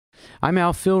I'm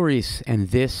Al Filreis, and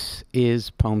this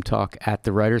is Poem Talk at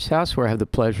the Writer's House, where I have the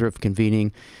pleasure of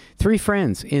convening three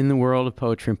friends in the world of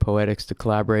poetry and poetics to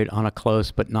collaborate on a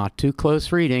close but not too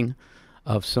close reading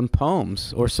of some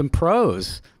poems or some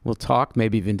prose. We'll talk,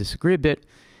 maybe even disagree a bit,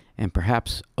 and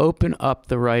perhaps open up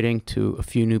the writing to a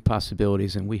few new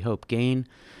possibilities, and we hope gain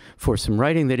for some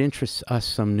writing that interests us,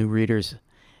 some new readers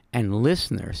and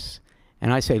listeners.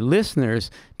 And I say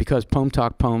listeners because Poem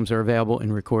Talk poems are available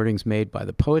in recordings made by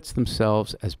the poets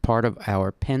themselves as part of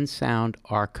our Pen Sound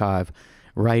archive,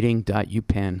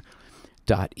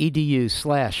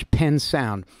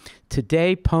 writing.upenn.edu/pensound.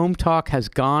 Today, Poem Talk has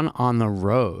gone on the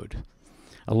road,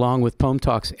 along with Poem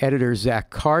Talk's editor, Zach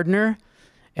Cardner,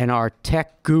 and our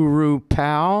tech guru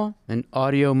pal and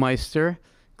audio meister,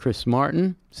 Chris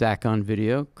Martin. Zach on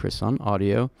video, Chris on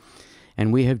audio.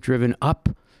 And we have driven up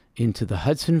into the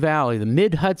Hudson Valley, the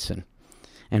mid-Hudson,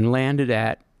 and landed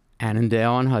at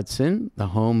Annandale-on-Hudson, the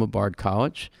home of Bard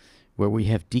College, where we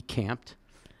have decamped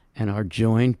and are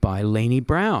joined by Laynie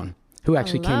Browne, who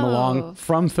actually came along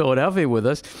from Philadelphia with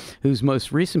us, whose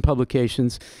most recent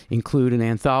publications include an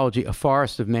anthology, A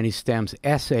Forest of Many Stems,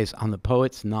 essays on the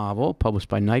poet's novel, published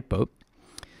by Nightboat,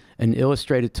 an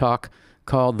illustrated talk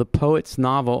called The Poet's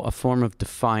Novel, A Form of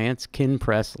Defiance. Kin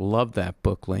Press, love that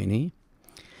book, Laynie.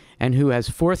 And who has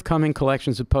forthcoming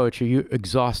collections of poetry. You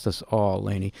exhaust us all,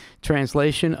 Laynie.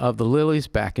 Translation of The Lilies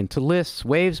back into lists,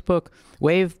 Wave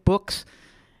books,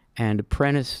 and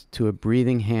Apprentice to a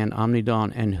Breathing Hand,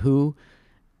 Omnidawn, and who,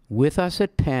 with us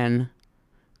at Penn,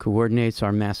 coordinates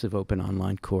our massive open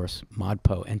online course,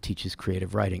 ModPo, and teaches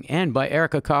creative writing. And by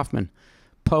Erica Kaufman,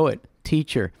 poet,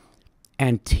 teacher,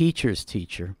 and teacher's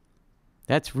teacher.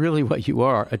 That's really what you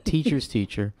are, a teacher's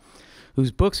teacher,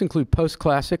 whose books include Post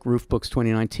Classic, Roof Books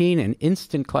 2019, and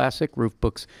Instant Classic, Roof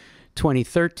Books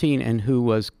 2013, and who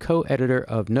was co-editor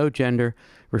of No Gender,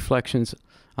 Reflections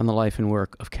on the Life and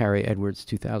Work of Carrie Edwards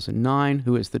 2009,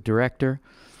 who is the director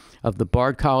of the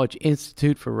Bard College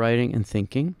Institute for Writing and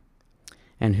Thinking,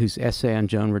 and whose essay on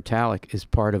Joan Retallack is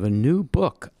part of a new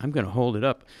book. I'm going to hold it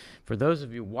up for those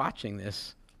of you watching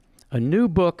this. A new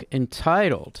book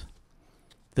entitled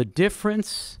The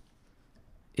Difference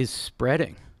is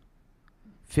Spreading.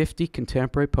 50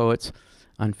 contemporary poets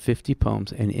on 50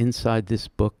 poems. And inside this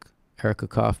book, Erica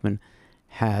Kaufman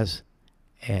has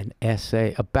an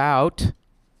essay about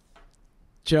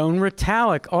Joan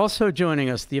Retallack. Also joining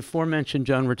us, the aforementioned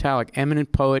Joan Retallack,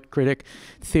 eminent poet, critic,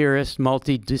 theorist,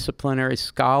 multidisciplinary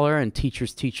scholar, and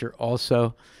teacher's teacher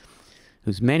also,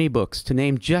 whose many books, to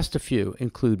name just a few,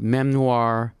 include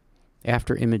Memoir,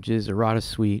 After Images, Errata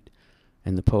Suite,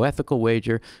 and The Poethical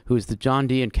Wager, who is the John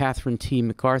D. and Catherine T.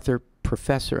 MacArthur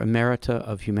Professor Emerita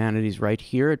of Humanities right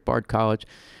here at Bard College,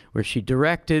 where she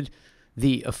directed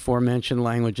the aforementioned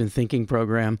language and thinking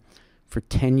program for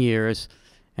 10 years,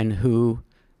 and who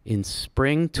in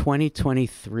spring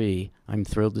 2023, I'm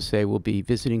thrilled to say, will be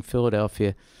visiting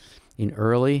Philadelphia in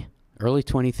early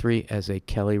 23 as a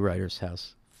Kelly Writers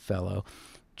House Fellow.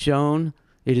 Joan,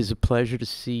 it is a pleasure to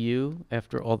see you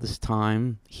after all this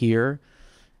time here,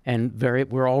 and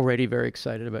we're already very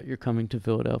excited about your coming to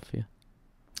Philadelphia.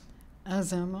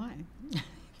 As am I.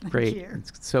 Great. You.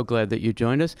 So glad that you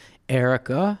joined us.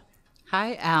 Erica.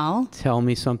 Hi, Al. Tell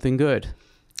me something good.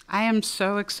 I am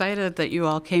so excited that you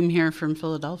all came here from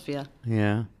Philadelphia.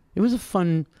 Yeah. It was a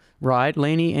fun ride.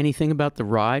 Laynie, anything about the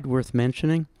ride worth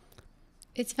mentioning?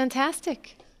 It's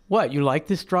fantastic. What, you like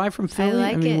this drive from Philly?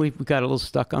 I mean, we got a little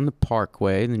stuck on the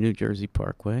Parkway, the New Jersey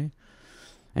Parkway.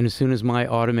 And as soon as my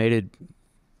automated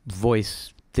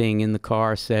voice thing in the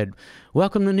car said,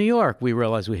 "Welcome to New York," we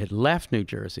realized we had left New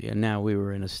Jersey, and now we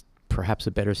were in perhaps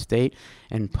a better state.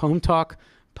 And Poem Talk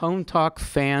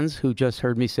fans who just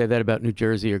heard me say that about New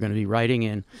Jersey are going to be writing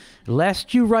in.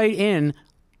 Lest you write in,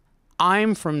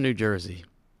 I'm from New Jersey,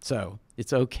 so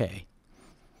it's okay.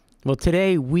 Well,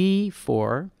 today we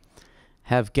four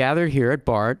have gathered here at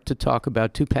Bard to talk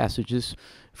about two passages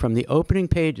from the opening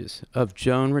pages of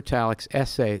Joan Retallack's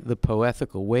essay, The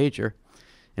Poethical Wager,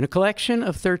 in a collection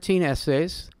of 13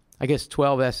 essays, I guess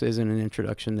 12 essays and an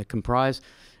introduction, that comprise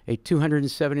a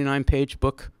 279-page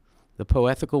book, The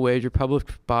Poethical Wager, published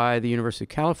by the University of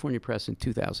California Press in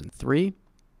 2003.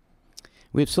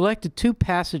 We have selected two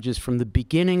passages from the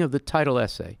beginning of the title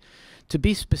essay to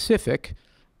be specific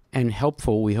and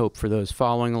helpful, we hope, for those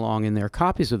following along in their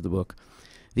copies of the book.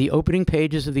 The opening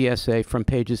pages of the essay, from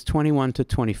pages 21 to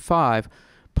 25,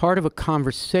 part of a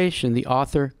conversation the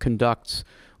author conducts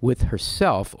with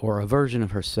herself, or a version of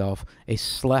herself, a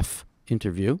SLEF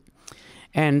interview.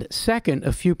 And second,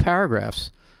 a few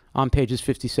paragraphs on pages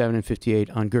 57 and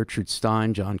 58 on Gertrude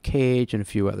Stein, John Cage, and a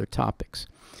few other topics.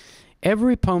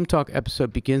 Every Poem Talk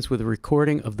episode begins with a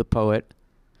recording of the poet.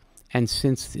 And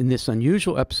since in this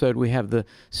unusual episode we have the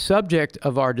subject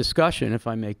of our discussion, if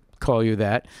I may call you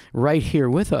that, right here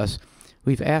with us,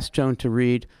 we've asked Joan to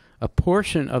read a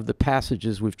portion of the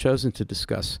passages we've chosen to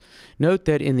discuss. Note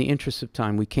that in the interest of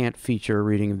time, we can't feature a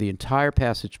reading of the entire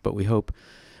passage, but we hope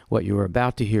what you are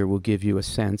about to hear will give you a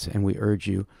sense, and we urge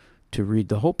you to read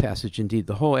the whole passage, indeed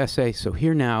the whole essay. So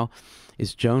here now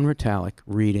is Joan Retallack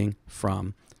reading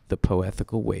from The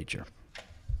Poethical Wager.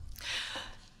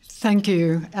 Thank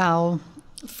you, Al,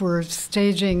 for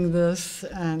staging this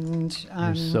and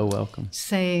You're so welcome.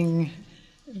 Saying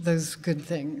those good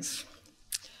things.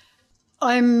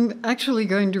 I'm actually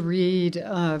going to read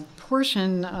a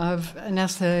portion of an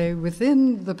essay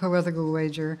within The Poethical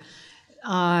Wager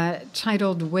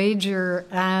titled Wager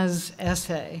as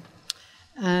Essay.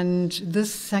 And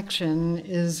this section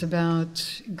is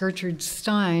about Gertrude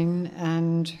Stein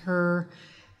and her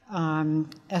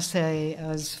essay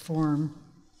as form.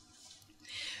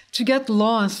 To get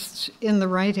lost in the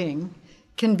writing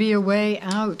can be a way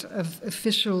out of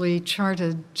officially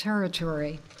charted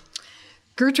territory.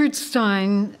 Gertrude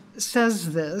Stein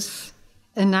says this,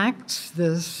 enacts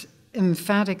this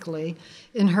emphatically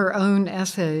in her own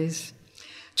essays.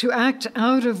 To act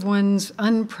out of one's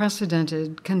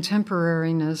unprecedented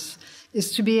contemporariness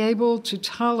is to be able to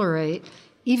tolerate,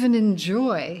 even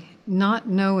enjoy, not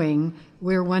knowing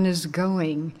where one is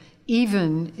going,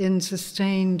 even in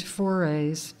sustained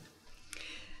forays.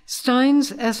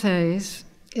 Stein's essays,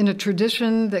 in a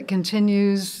tradition that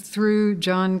continues through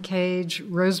John Cage,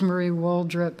 Rosemary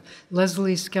Waldrop,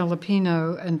 Leslie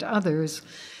Scalapino, and others,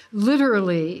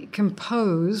 literally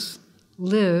compose,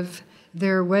 live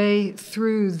their way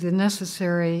through the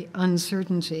necessary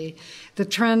uncertainty that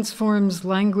transforms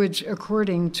language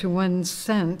according to one's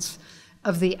sense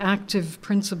of the active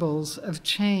principles of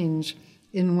change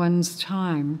in one's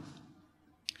time.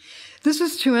 This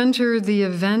is to enter the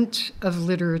event of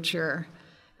literature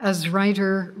as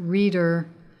writer, reader,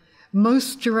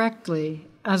 most directly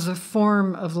as a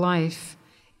form of life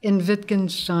in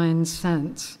Wittgenstein's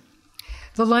sense.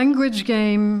 The language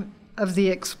game of the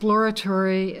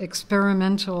exploratory,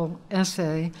 experimental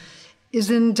essay is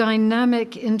in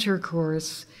dynamic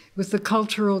intercourse with the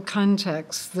cultural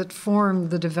contexts that form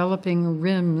the developing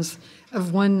rims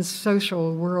of one's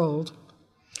social world.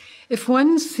 If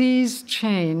one sees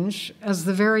change as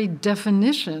the very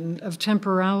definition of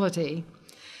temporality,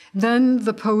 then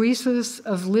the poesis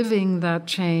of living that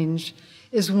change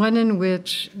is one in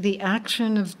which the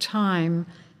action of time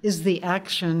is the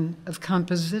action of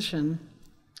composition.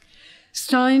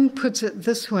 Stein puts it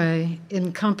this way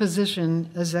in Composition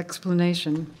as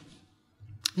Explanation.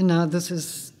 And now this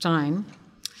is Stein.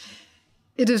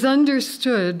 It is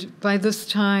understood by this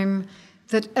time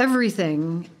that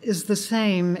everything is the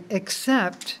same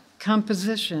except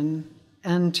composition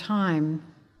and time.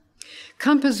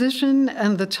 Composition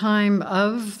and the time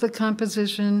of the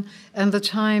composition and the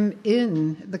time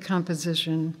in the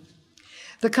composition.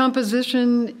 The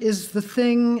composition is the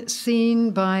thing seen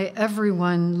by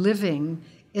everyone living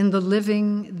in the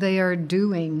living they are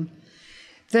doing.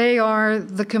 They are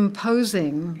the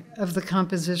composing of the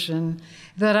composition,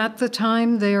 that at the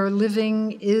time they are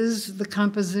living is the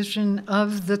composition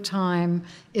of the time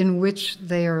in which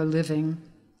they are living.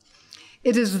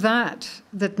 It is that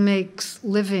that makes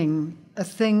living a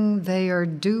thing they are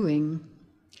doing.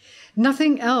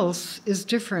 Nothing else is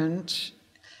different.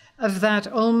 Of that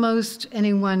almost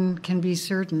anyone can be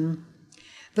certain.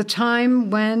 The time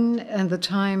when and the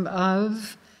time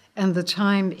of and the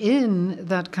time in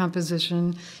that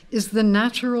composition is the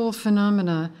natural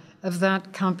phenomena of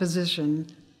that composition,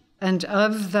 and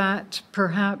of that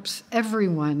perhaps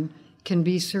everyone can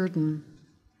be certain.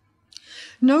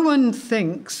 No one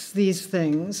thinks these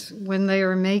things when they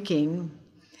are making,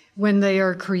 when they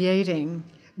are creating.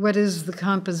 What is the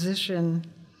composition?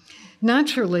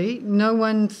 Naturally, no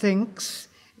one thinks,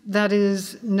 that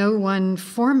is, no one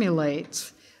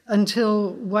formulates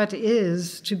until what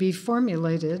is to be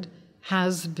formulated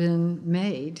has been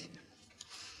made.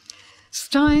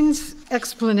 Stein's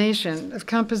explanation of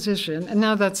composition, and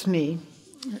now that's me.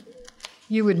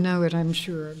 You would know it, I'm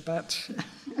sure, but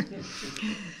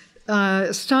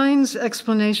Stein's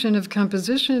explanation of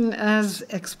composition as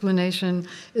explanation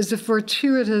is a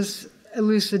fortuitous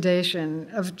elucidation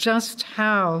of just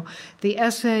how the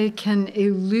essay can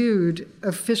elude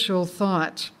official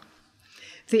thought.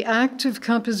 The act of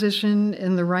composition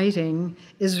in the writing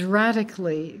is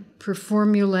radically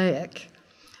performulaic,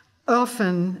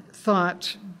 often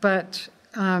thought, but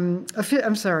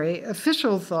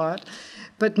official thought,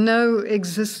 but no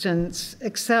existence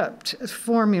except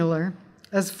formula,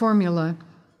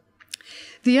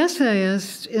 The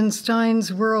essayist in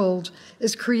Stein's world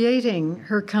is creating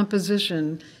her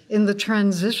composition in the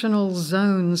transitional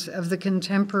zones of the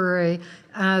contemporary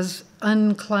as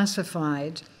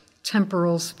unclassified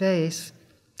temporal space.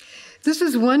 This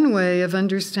is one way of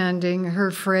understanding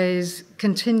her phrase,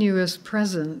 continuous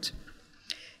present.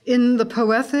 In the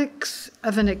poetics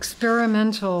of an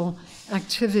experimental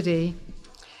activity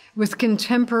with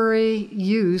contemporary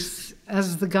use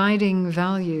as the guiding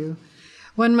value,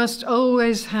 one must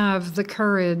always have the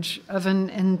courage of an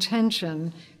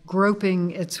intention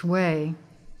groping its way.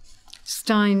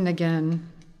 Stein again.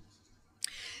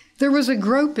 There was a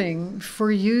groping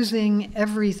for using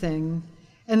everything,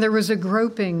 and there was a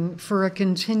groping for a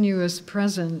continuous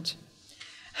present.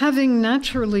 Having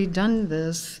naturally done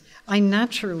this, I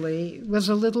naturally was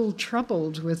a little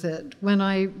troubled with it when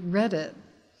I read it.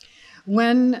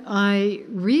 When I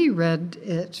reread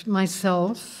it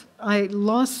myself, I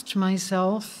lost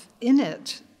myself in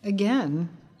it again.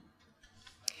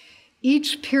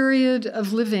 Each period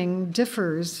of living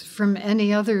differs from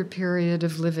any other period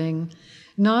of living,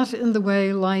 not in the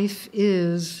way life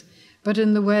is, but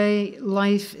in the way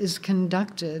life is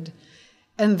conducted,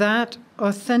 and that,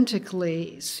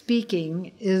 authentically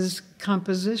speaking, is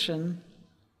composition.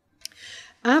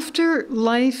 After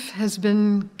life has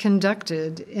been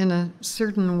conducted in a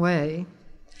certain way,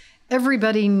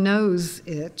 everybody knows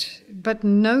it, but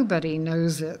nobody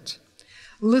knows it.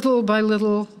 Little by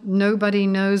little, nobody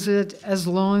knows it as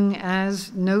long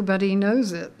as nobody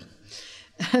knows it.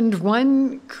 And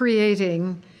one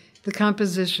creating the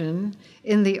composition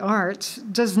in the arts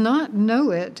does not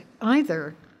know it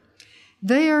either.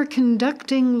 They are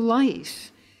conducting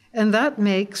life, and that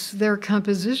makes their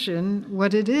composition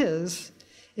what it is.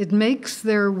 It makes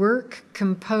their work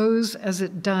compose as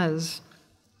it does.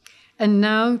 And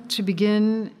now to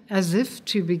begin as if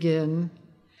to begin,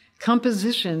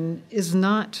 composition is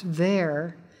not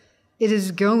there. It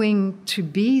is going to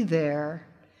be there,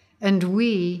 and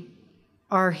we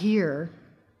are here.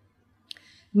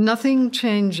 Nothing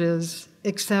changes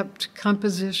except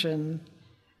composition,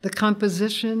 the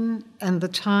composition and the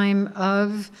time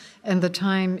of and the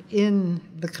time in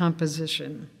the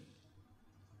composition.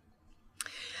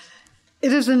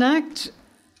 It is an act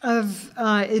of,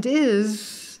 it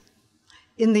is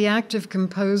in the act of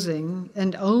composing,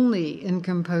 and only in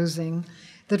composing,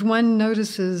 that one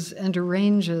notices and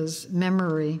arranges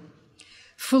memory,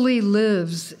 fully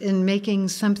lives in making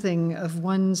something of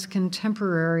one's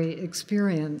contemporary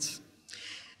experience.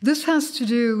 This has to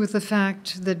do with the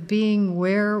fact that being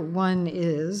where one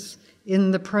is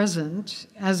in the present,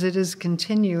 as it is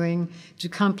continuing to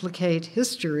complicate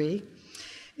history,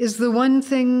 is the one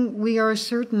thing we are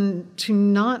certain to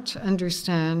not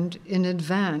understand in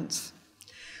advance.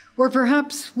 Or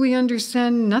perhaps we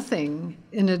understand nothing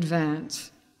in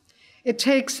advance. It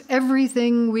takes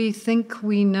everything we think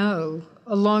we know,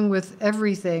 along with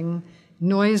everything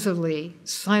noisily,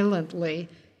 silently,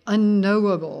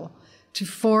 unknowable, to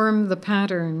form the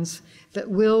patterns that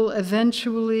will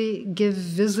eventually give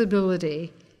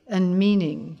visibility and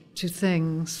meaning to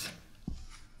things.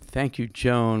 Thank you,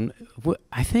 Joan.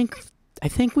 I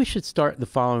think we should start the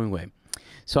following way.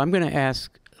 So I'm going to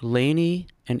ask Laynie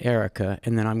and Erica,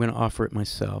 and then I'm going to offer it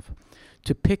myself,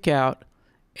 to pick out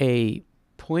a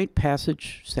point,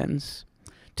 passage, sentence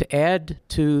to add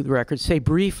to the record. Say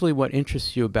briefly what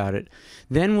interests you about it.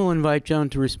 Then we'll invite Joan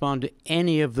to respond to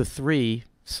any of the three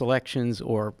selections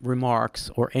or remarks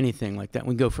or anything like that.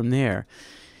 We go from there.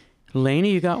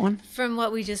 Laynie, you got one? From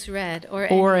what we just read,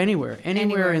 or anywhere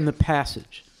in the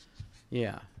passage.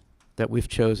 Yeah, that we've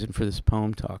chosen for this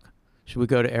poem talk. Should we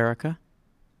go to Erica?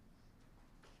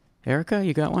 Erica,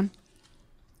 you got one?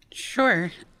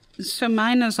 Sure. So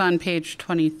mine is on page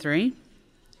 23.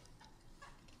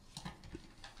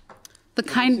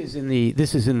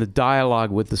 This is in the dialogue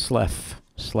with the Slef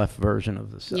version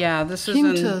of the self. Yeah, this is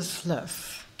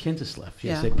Kinteslef. Kinteslef,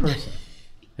 yes, Yeah.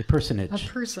 a personage. A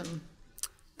person.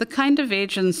 The kind of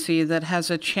agency that has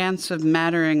a chance of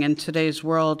mattering in today's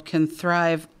world can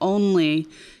thrive only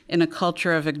in a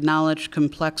culture of acknowledged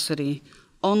complexity,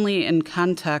 only in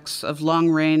contexts of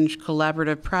long-range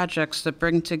collaborative projects that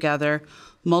bring together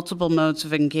multiple modes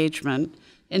of engagement,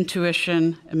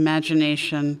 intuition,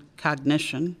 imagination,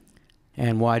 cognition.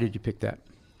 And why did you pick that?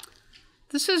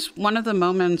 This is one of the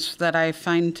moments that I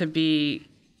find to be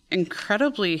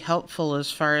incredibly helpful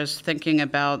as far as thinking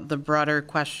about the broader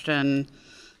question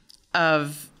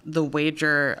of the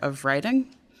wager of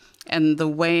writing and the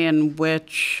way in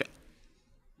which,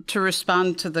 to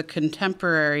respond to the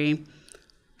contemporary,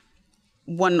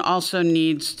 one also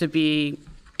needs to be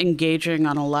engaging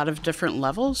on a lot of different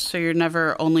levels. So you're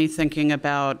never only thinking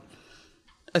about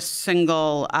a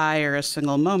single I or a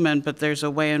single moment, but there's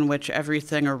a way in which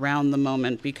everything around the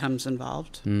moment becomes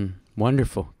involved.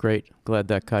 Wonderful. Great. Glad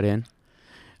that cut in.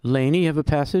 Laynie, you have a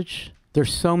passage?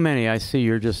 There's so many. I see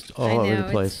you're just all over the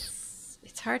place.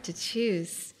 It's hard to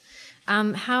choose.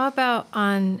 How about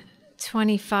on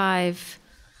 25,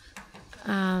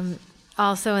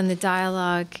 also in the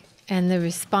dialogue and the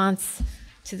response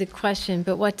to the question,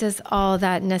 but what does all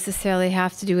that necessarily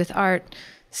have to do with art?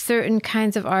 Certain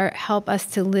kinds of art help us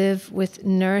to live with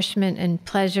nourishment and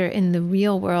pleasure in the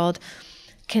real world,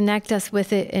 connect us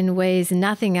with it in ways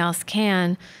nothing else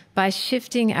can, by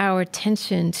shifting our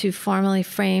attention to formally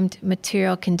framed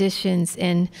material conditions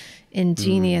in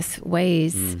ingenious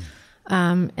ways.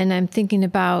 And I'm thinking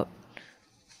about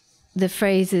the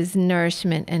phrases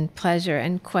nourishment and pleasure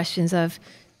and questions of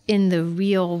in the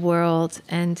real world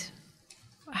and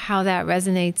how that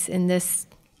resonates in this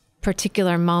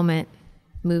particular moment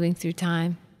moving through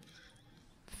time.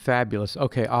 Fabulous.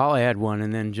 Okay, I'll add one,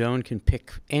 and then Joan can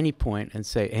pick any point and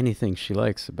say anything she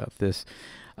likes about this.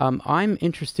 I'm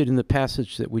interested in the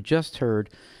passage that we just heard.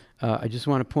 I just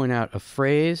want to point out a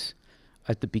phrase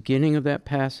at the beginning of that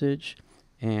passage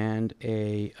and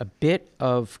a bit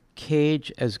of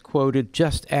Cage as quoted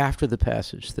just after the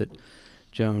passage that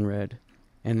Joan read,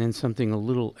 and then something a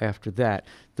little after that.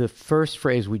 The first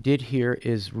phrase we did hear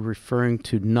is referring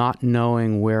to not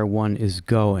knowing where one is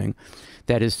going.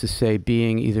 That is to say,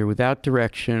 being either without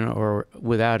direction or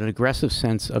without an aggressive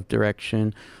sense of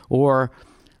direction or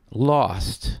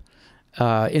lost.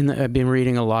 I've been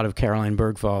reading a lot of Caroline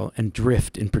Bergvall and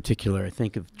drift in particular. I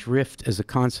think of drift as a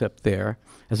concept there,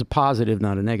 as a positive,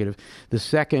 not a negative. The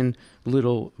second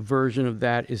little version of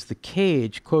that is the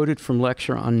Cage, quoted from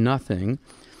Lecture on Nothing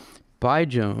by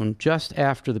Joan, just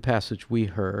after the passage we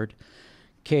heard.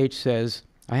 Cage says,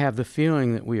 I have the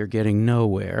feeling that we are getting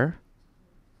nowhere.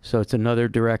 So it's another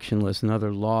directionless,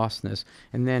 another lostness.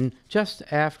 And then just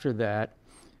after that,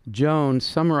 Joan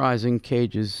summarizing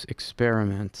Cage's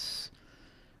experiments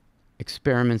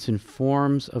in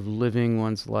forms of living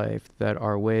one's life that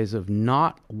are ways of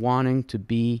not wanting to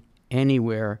be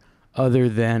anywhere other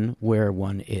than where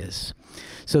one is.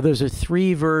 So those are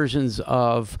three versions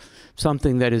of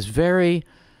something that is very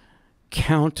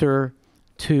counter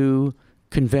to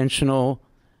conventional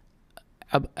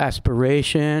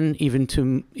aspiration, even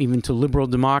to liberal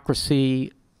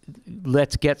democracy.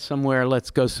 Let's get somewhere,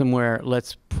 let's go somewhere,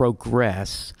 let's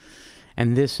progress.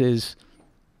 And this is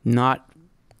not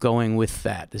going with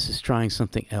that. This is trying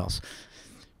something else.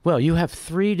 Well, you have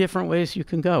three different ways you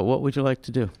can go. What would you like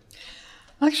to do?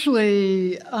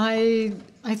 Actually, I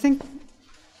think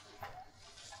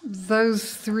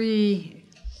those three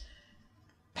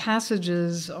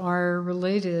passages are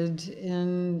related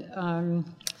in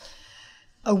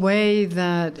a way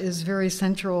that is very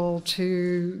central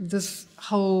to this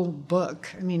whole book.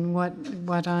 I mean,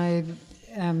 what I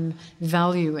am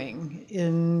valuing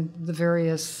in the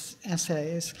various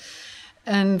essays,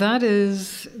 and that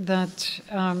is that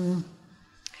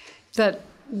that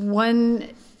one,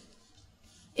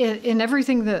 in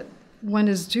everything that one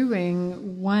is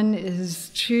doing, one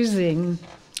is choosing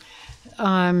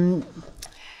a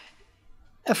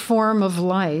form of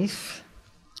life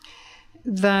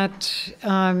that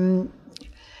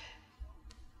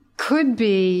could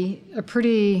be a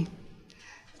pretty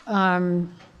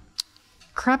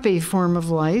crappy form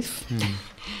of life,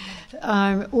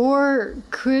 or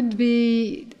could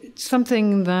be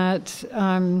something that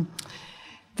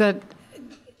that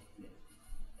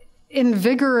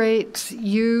invigorates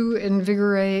you,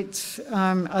 invigorates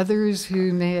others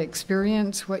who may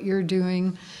experience what you're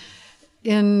doing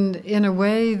in a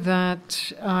way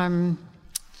that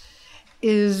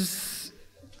is,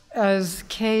 as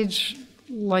Cage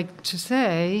liked to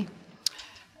say,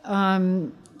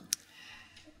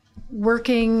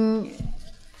 working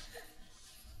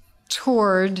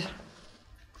toward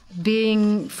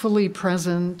being fully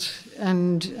present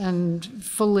and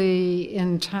fully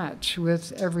in touch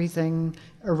with everything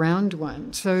around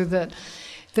one, so that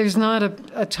there's not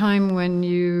a time when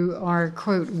you are,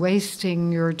 quote,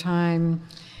 wasting your time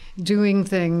doing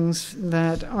things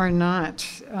that are not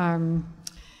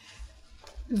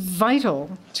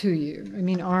vital to you. I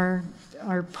mean, are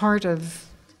part of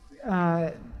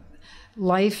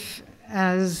life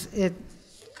as it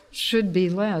should be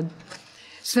led.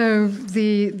 So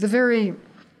the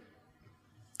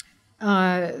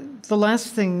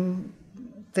last thing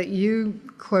that you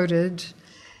quoted,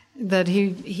 that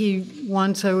he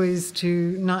wants always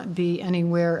to not be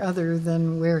anywhere other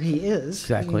than where he is.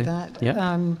 Exactly.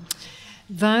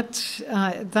 That's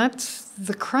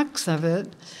the crux of it.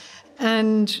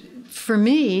 And for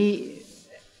me,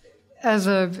 as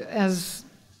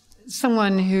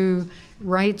someone who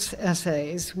writes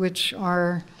essays, which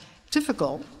are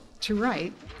difficult to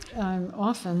write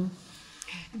often,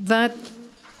 that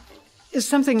is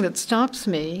something that stops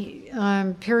me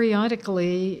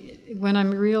periodically when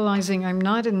I'm realizing I'm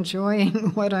not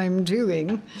enjoying what I'm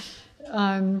doing.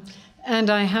 And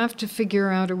I have to figure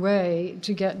out a way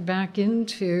to get back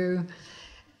into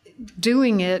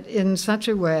doing it in such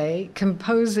a way,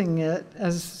 composing it,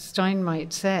 as Stein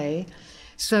might say,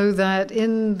 so that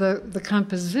in the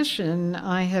composition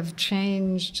I have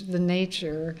changed the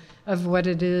nature of what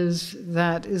it is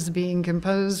that is being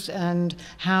composed and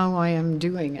how I am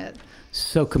doing it.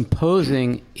 So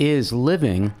composing is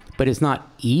living, but it's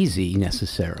not easy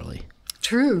necessarily.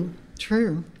 True,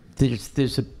 true.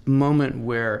 There's a moment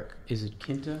where, is it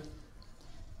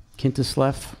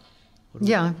Kintasleff?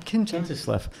 Yeah, Kinta.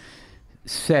 Kintasleff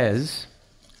says,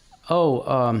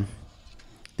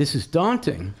 this is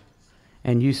daunting.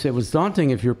 And you said, well, it's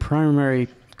daunting if your primary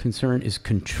concern is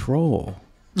control.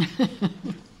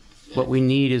 What we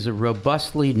need is a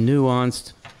robustly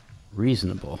nuanced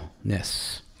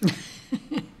reasonableness.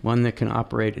 One that can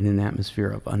operate in an atmosphere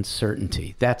of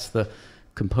uncertainty. That's the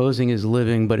composing is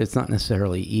living, but it's not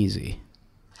necessarily easy.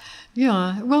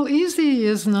 Yeah, well, easy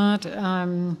is not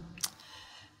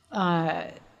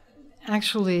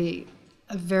actually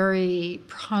a very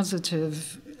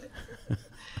positive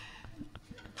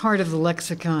part of the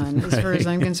lexicon, as far as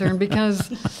I'm concerned, because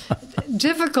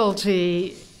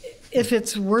difficulty, if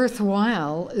it's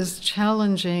worthwhile, is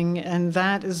challenging, and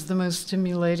that is the most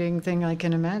stimulating thing I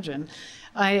can imagine.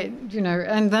 And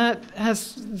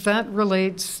that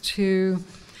relates to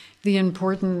the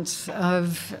importance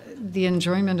of the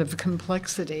enjoyment of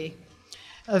complexity,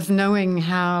 of knowing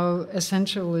how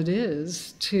essential it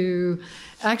is to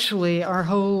actually our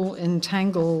whole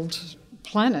entangled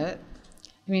planet.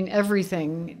 I mean,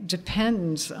 everything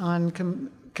depends on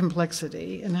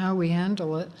complexity and how we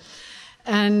handle it.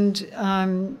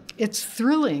 And it's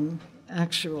thrilling,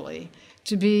 actually,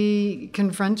 to be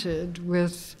confronted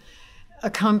with a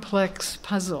complex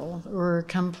puzzle or a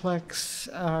complex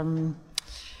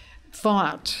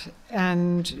thought,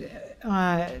 and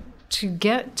to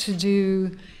get to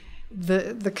do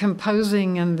the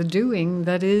composing and the doing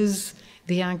that is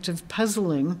the act of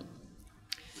puzzling,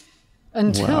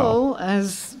 until,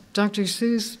 as Dr.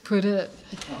 Seuss put it,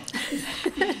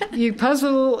 you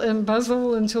puzzle and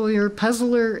puzzle until your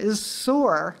puzzler is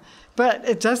sore, but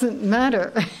it doesn't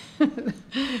matter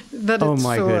that it's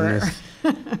my sore.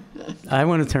 Goodness. I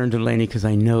want to turn to Laynie because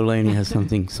I know Laynie has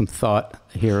some thought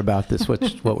here about this,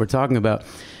 what we're talking about.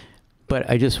 But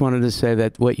I just wanted to say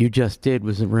that what you just did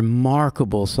was a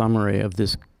remarkable summary of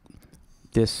this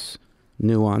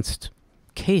nuanced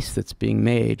case that's being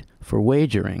made for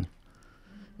wagering.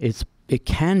 It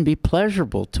can be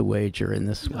pleasurable to wager in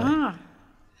this way.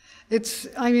 It's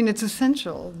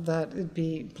essential that it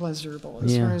be pleasurable,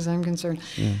 as far as I'm concerned.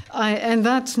 Yeah. And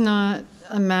that's not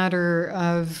a matter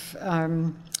of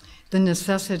the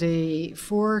necessity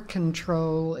for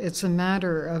control. It's a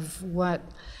matter of what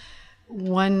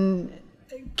one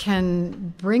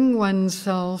can bring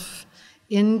oneself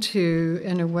into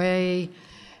in a way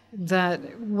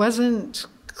that wasn't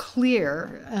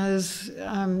clear as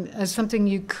something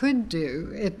you could do.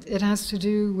 It has to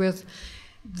do with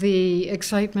the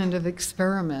excitement of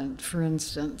experiment, for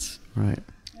instance, right?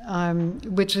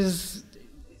 Which is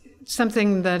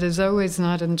something that is always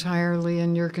not entirely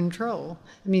in your control.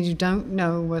 I mean, you don't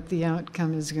know what the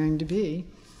outcome is going to be.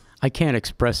 I can't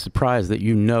express surprise that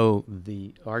you know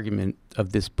the argument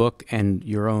of this book and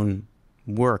your own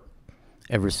work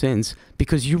ever since,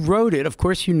 because you wrote it. Of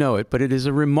course you know it, but it is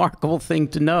a remarkable thing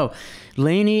to know.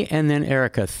 Laynie and then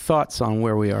Erica, thoughts on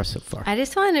where we are so far? I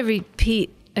just want to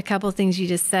repeat a couple of things you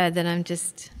just said that I'm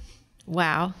just,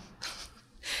 wow.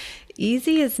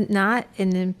 Easy is not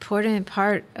an important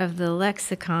part of the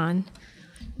lexicon,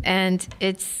 and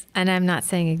I'm not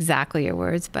saying exactly your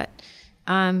words, but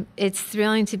it's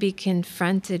thrilling to be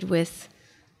confronted with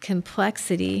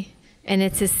complexity, and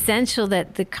it's essential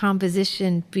that the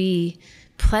composition be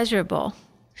pleasurable.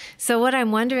 So what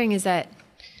I'm wondering is that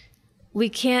we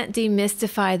can't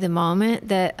demystify the moment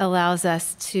that allows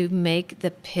us to make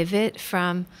the pivot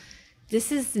from,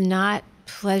 this is not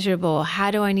pleasurable,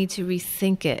 how do I need to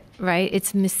rethink it, right?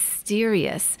 It's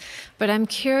mysterious. But I'm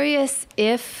curious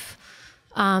if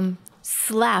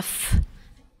Sleff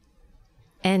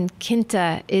and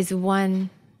Kinta is one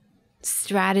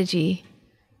strategy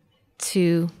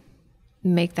to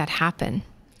make that happen.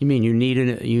 You mean you need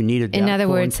a in other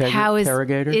words, how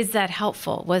interrogator? Is that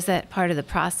helpful? Was that part of the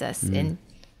process in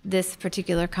this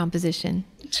particular composition?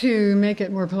 To make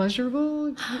it more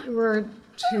pleasurable, or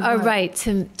to right,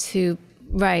 to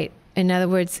Right. In other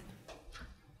words,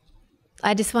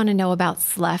 I just want to know about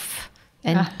Slef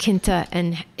and Kinta,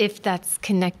 and if that's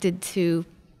connected to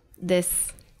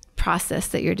this process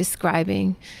that you're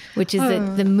describing, which is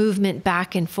the movement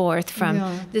back and forth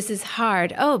from this is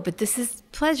hard, but this is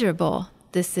pleasurable.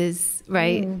 This is,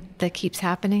 right, that keeps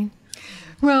happening.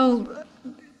 Well,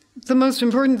 the most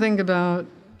important thing about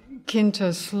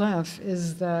Kinta Slef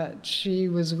is that she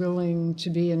was willing to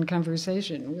be in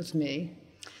conversation with me.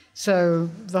 So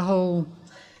the whole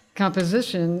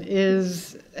composition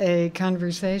is a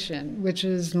conversation, which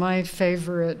is my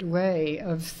favorite way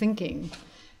of thinking.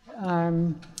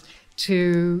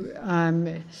 To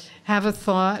have a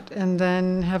thought and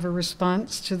then have a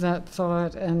response to that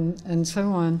thought and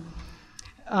so on.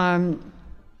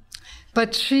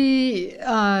 But she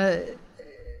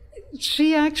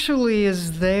actually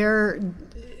is there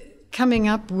coming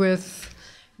up with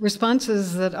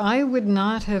responses that I would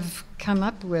not have come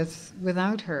up with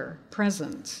without her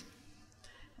presence.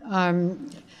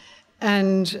 And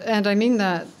I mean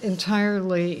that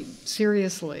entirely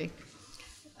seriously.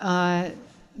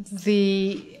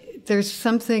 There's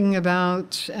something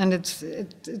about, and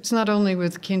it's not only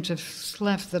with Kinta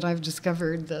Slef that I've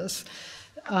discovered this,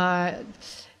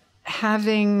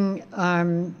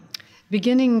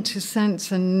 beginning to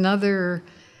sense another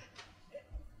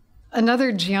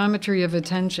geometry of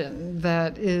attention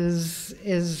that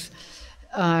is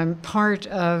part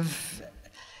of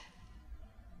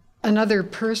another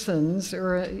person's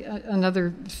or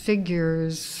another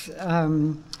figure's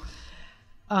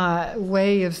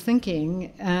way of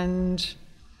thinking, and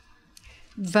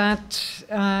that,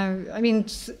 I mean,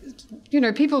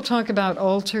 people talk about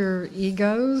alter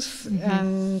egos,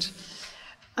 and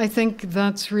I think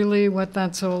that's really what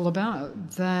that's all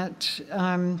about. That,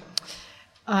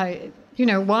 why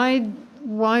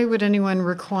would anyone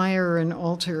require an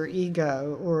alter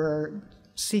ego or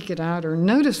seek it out or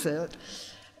notice it?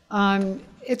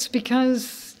 It's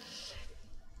because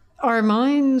our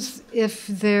minds, if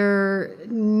they're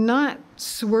not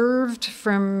swerved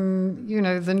from,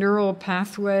 the neural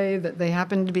pathway that they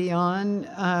happen to be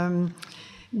on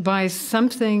by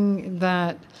something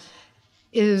that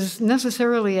is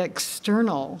necessarily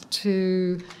external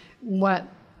to what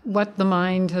the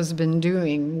mind has been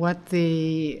doing, what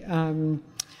the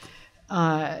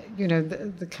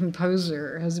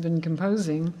composer has been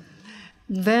composing,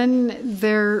 then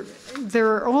there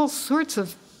are all sorts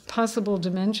of possible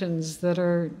dimensions that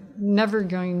are never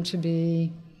going to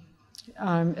be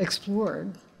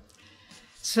explored.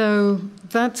 So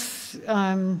that's,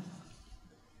 I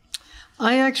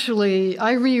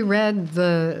reread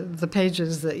the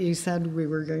pages that you said we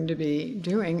were going to be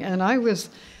doing, and I was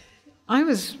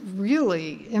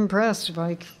really impressed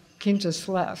by Kinta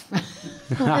Slef.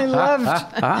 I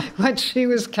loved what she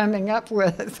was coming up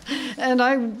with, and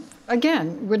I,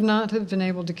 again, would not have been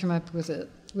able to come up with it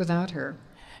without her.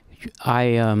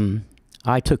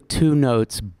 I took 2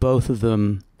 notes, both of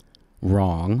them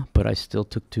wrong, but I still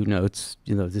took 2 notes.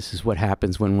 This is what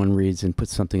happens when one reads and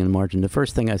puts something in the margin. The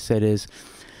first thing I said is,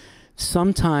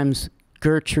 sometimes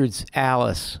Gertrude's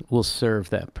Alice will serve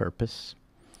that purpose.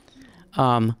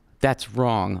 That's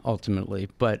wrong, ultimately,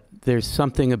 but there's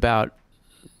something about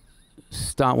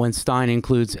when Stein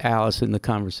includes Alice in the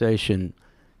conversation,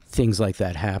 things like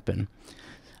that happen.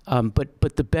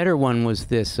 But the better one was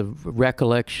this, a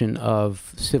recollection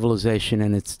of civilization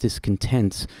and its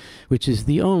discontents, which is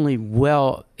the only,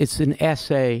 it's an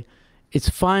essay, it's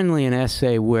finally an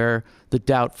essay where the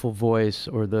doubtful voice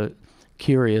or the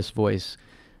curious voice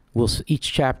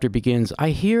each chapter begins, I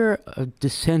hear a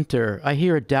dissenter, I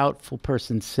hear a doubtful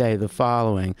person say the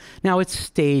following. Now it's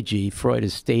stagey, Freud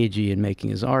is stagey in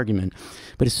making his argument,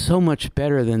 but it's so much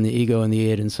better than the ego and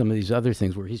the id and some of these other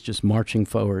things where he's just marching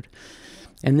forward.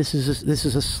 And this is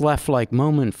a Slef-like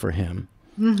moment for him,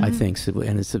 I think,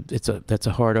 and that's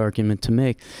a hard argument to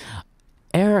make.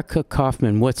 Erica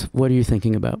Kaufman, what are you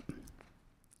thinking about?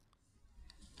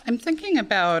 I'm thinking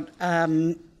about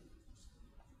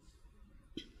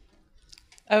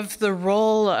of the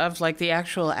role of the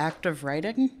actual act of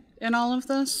writing in all of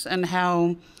this, and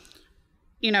how,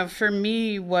 for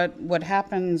me, what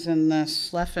happens in this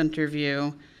Slef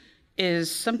interview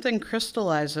is something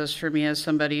crystallizes for me as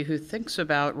somebody who thinks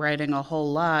about writing a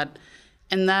whole lot,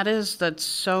 and that is that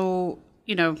so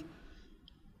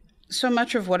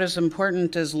much of what is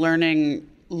important is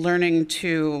learning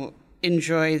to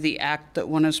enjoy the act that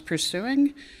one is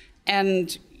pursuing.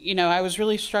 And, I was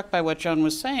really struck by what Joan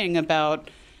was saying about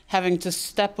having to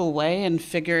step away and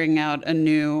figuring out a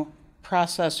new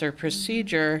process or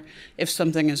procedure if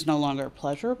something is no longer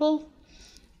pleasurable.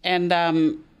 And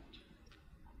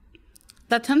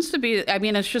That tends to be, I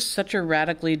mean, it's just such a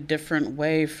radically different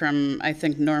way from, I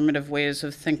think, normative ways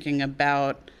of thinking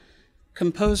about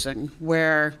composing,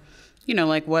 where, you know,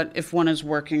 like what if one is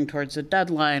working towards a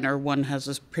deadline or one has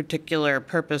a particular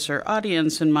purpose or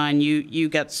audience in mind, you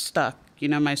get stuck. You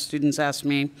know, my students ask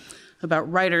me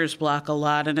about writer's block a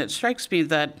lot, and it strikes me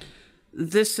that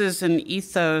this is an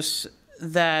ethos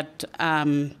that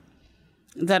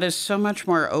that is so much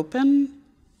more open,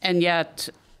 and yet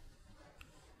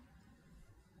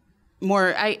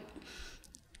more,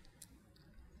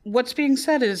 what's being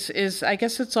said is I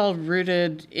guess it's all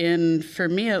rooted in, for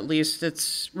me at least,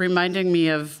 it's reminding me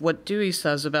of what Dewey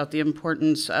says about the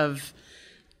importance of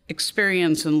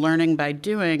experience and learning by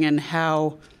doing, and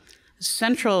how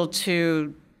central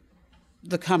to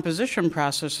the composition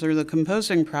process or the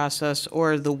composing process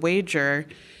or the wager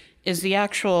is the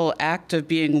actual act of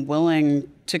being willing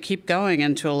to keep going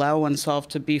and to allow oneself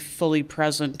to be fully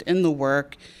present in the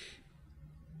work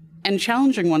and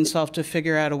challenging oneself to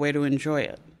figure out a way to enjoy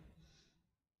it.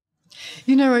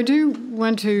 You know, I do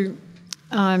want to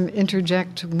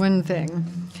interject one thing.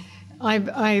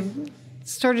 I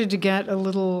started to get a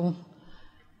little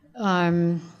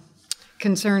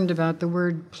concerned about the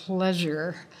word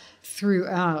pleasure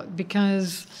throughout,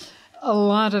 because a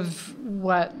lot of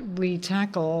what we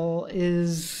tackle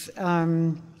is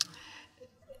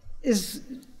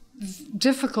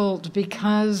difficult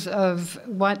because of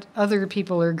what other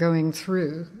people are going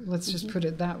through. Let's just put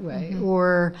it that way,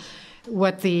 or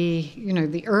what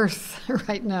the earth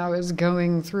right now is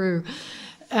going through,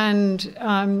 and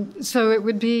so it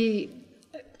would be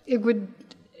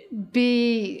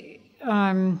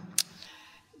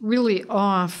really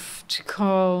off to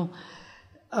call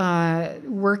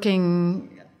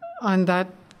working on that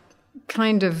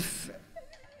kind of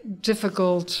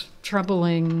difficult,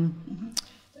 troubling,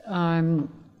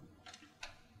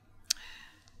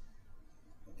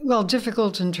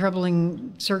 difficult and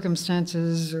troubling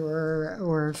circumstances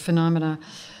or phenomena,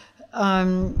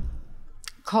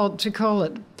 call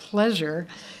it pleasure.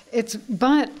 It's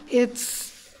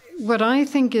what I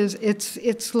think is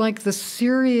it's like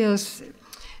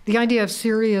the idea of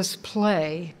serious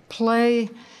play. Play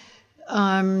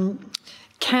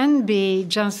can be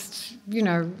just,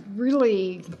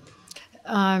 really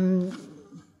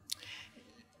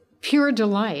pure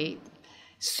delight.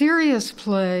 Serious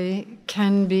play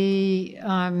can be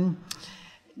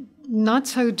not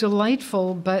so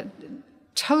delightful, but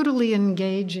totally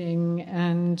engaging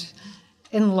and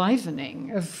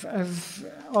enlivening of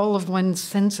all of one's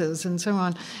senses and so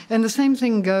on. And the same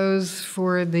thing goes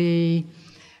for the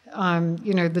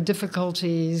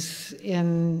difficulties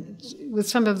with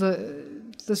some of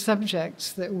the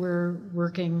subjects that we're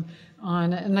working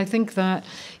on. And I think that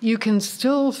you can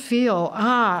still feel,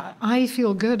 I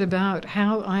feel good about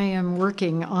how I am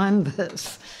working on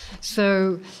this.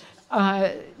 So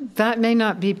that may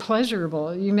not be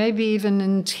pleasurable. You may be even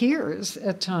in tears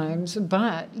at times,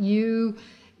 but you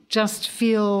just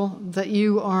feel that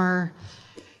you're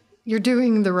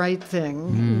doing the right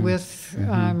thing with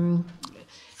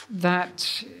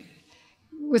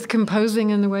with composing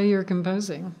in the way you're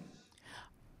composing.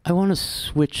 I want to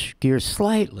switch gears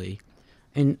slightly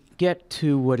and get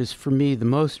to what is, for me, the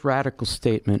most radical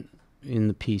statement in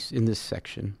the piece, in this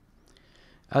section.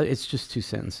 It's just 2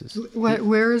 sentences.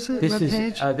 Where is it? This what is,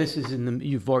 page? this is in the,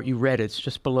 you read it. It's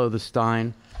just below the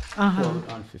Stein quote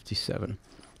on 57.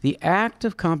 The act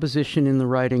of composition in the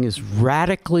writing is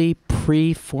radically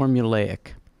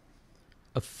pre-formulaic.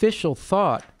 Official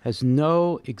thought has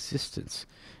no existence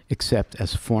except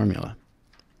as formula.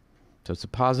 So it's a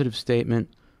positive statement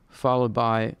followed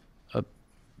by a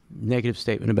negative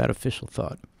statement about official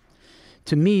thought.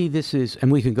 To me, this is,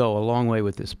 and we can go a long way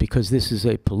with this, because this is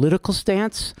a political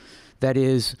stance that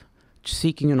is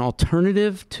seeking an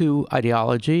alternative to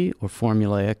ideology or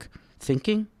formulaic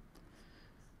thinking.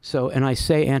 So, and I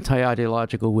say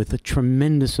anti-ideological with a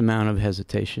tremendous amount of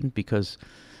hesitation, because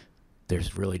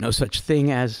there's really no such thing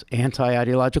as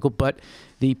anti-ideological, but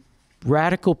the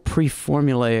radical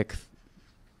pre-formulaic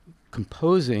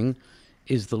composing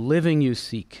is the living you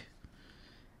seek.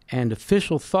 And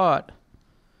official thought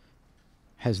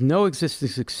has no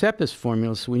existence except as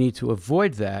formula, so we need to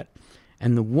avoid that.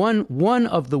 And the one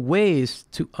of the ways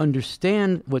to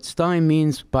understand what Stein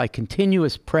means by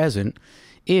continuous present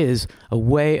is a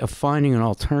way of finding an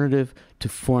alternative to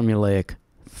formulaic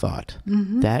thought.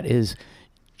 That is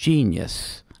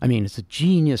genius. I mean, it's a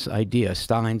genius idea.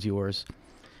 Stein's yours.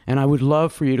 And I would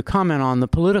love for you to comment on the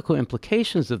political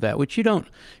implications of that, which you're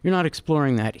not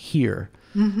exploring that here.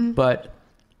 But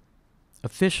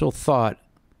official thought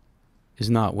is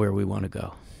not where we want to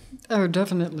go. Oh,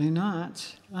 definitely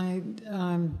not.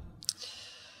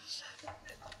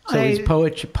 So he's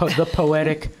the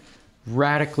poetic,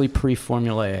 radically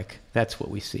pre-formulaic. That's what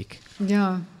we seek.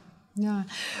 Yeah, yeah.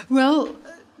 Well,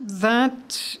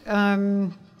 that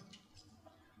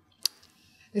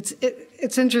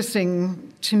it's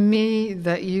interesting to me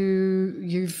that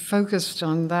you've focused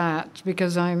on that,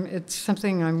 because it's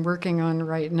something I'm working on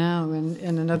right now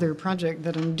in another project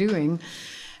that I'm doing,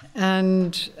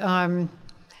 and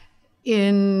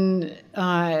in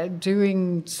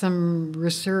doing some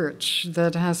research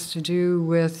that has to do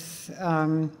with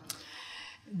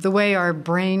the way our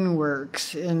brain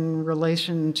works in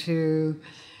relation to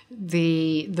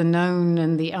the known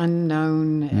and the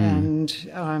unknown, and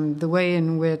the way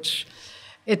in which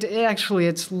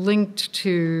it's linked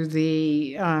to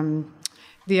the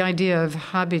idea of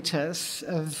habitus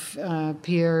of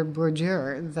Pierre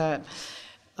Bourdieu, that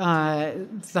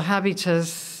the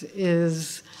habitus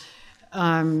is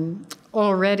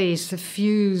already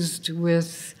suffused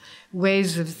with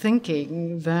ways of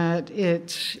thinking, that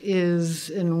it is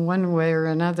in one way or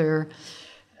another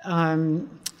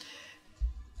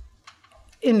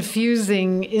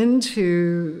infusing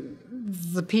into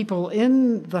the people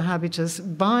in the habitus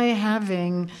by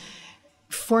having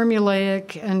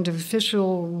formulaic and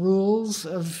official rules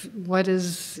of what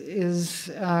is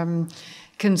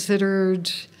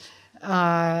considered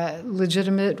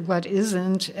legitimate, what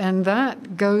isn't, and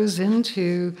that goes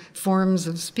into forms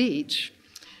of speech.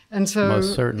 And so,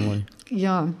 most certainly,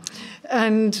 yeah,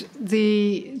 and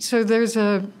so there's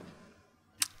a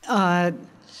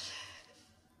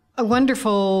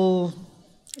wonderful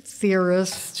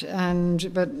theorist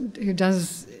but who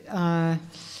does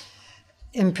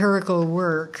empirical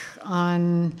work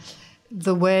on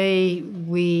the way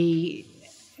we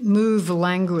move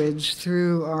language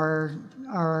through our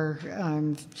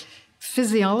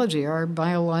physiology, our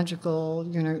biological,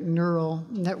 neural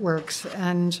networks.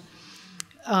 And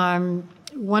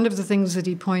one of the things that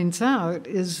he points out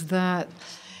is that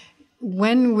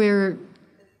when we're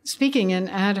speaking in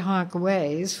ad hoc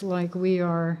ways, like we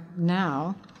are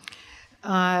now,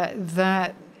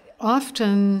 that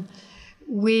often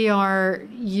we are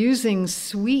using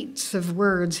suites of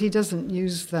words. He doesn't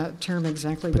use that term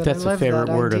exactly, but that's I love a favorite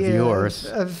that word of idea yours.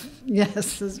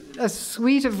 Yes, a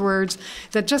suite of words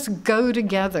that just go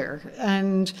together,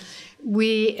 and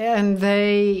they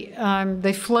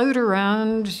float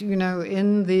around,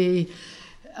 in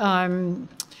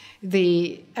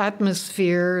the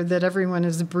atmosphere that everyone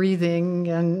is breathing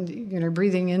and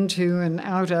breathing into and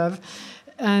out of,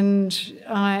 and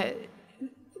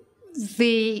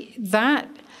that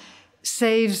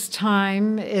saves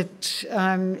time. It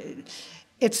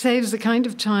saves the kind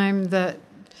of time that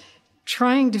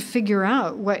trying to figure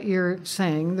out what you're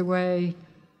saying, the way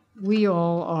we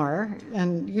all are,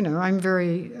 and I'm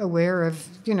very aware of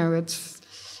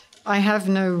I have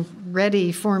no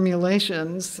ready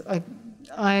formulations.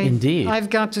 Indeed. I've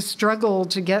got to struggle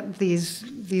to get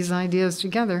these ideas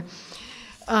together.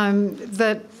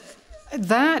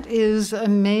 That is a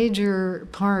major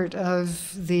part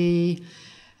of the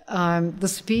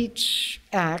speech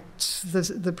acts,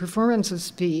 the performance of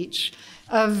speech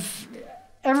of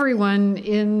everyone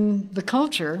in the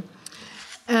culture.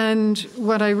 And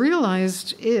what I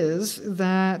realized is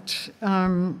that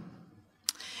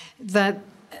that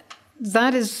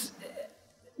is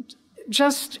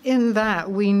just in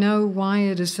that we know why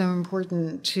it is so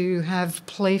important to have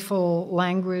playful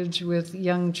language with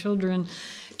young children,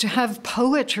 to have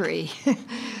poetry,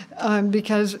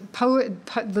 because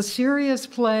the serious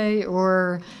play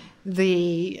or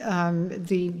the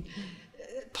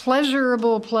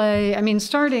pleasurable play,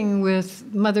 starting with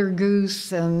Mother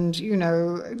Goose and,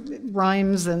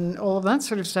 rhymes and all of that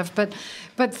sort of stuff, but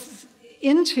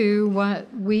into what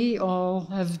we all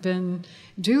have been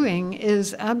doing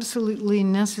is absolutely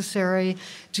necessary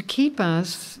to keep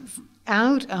us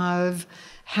out of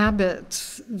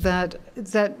habits that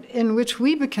in which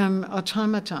we become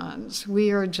automatons. We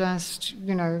are just,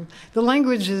 the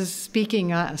language is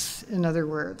speaking us, in other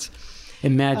words.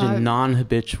 Imagine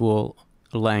non-habitual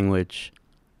language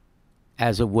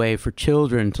as a way for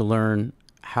children to learn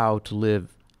how to live,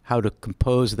 how to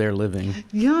compose their living.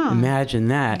 Yeah. Imagine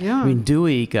that. Yeah.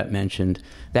 Dewey got mentioned.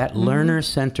 That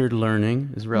learner-centered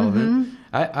learning is relevant.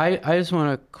 I just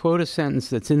want to quote a sentence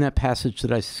that's in that passage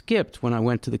that I skipped when I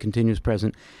went to the continuous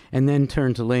present, and then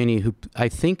turned to Laynie, who I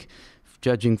think,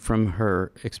 judging from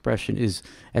her expression, is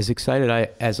as excited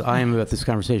as I am about this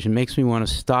conversation. Makes me want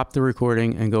to stop the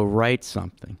recording and go write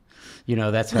something.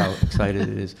 That's how excited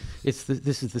it is.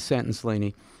 This is the sentence,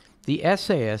 Laynie. The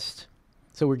essayist,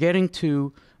 so we're getting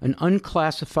to an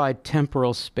unclassified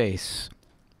temporal space,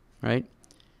 right?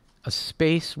 A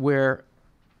space where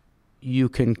you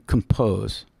can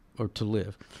compose. or to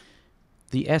live.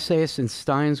 The essayist in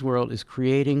Stein's world is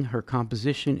creating her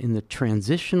composition in the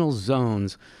transitional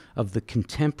zones of the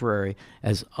contemporary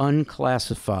as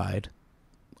unclassified,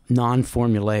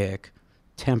 non-formulaic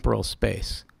temporal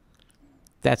space.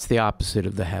 That's the opposite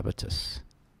of the habitus.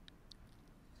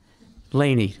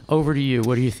 Laynie, over to you.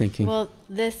 What are you thinking? Well,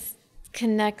 this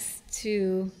connects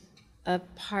to a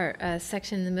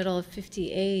section in the middle of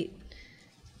 58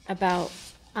 about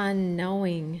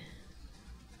unknowing.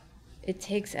 It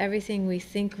takes everything we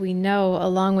think we know,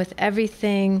 along with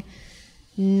everything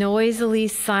noisily,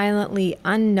 silently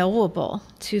unknowable,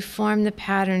 to form the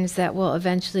patterns that will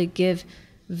eventually give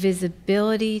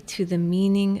visibility to the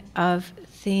meaning of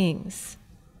things.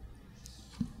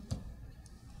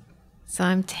 So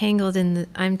I'm tangled in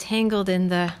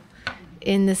the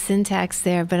syntax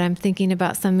there, but I'm thinking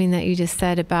about something that you just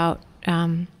said about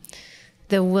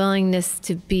the willingness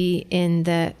to be in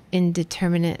the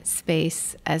indeterminate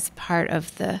space as part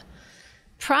of the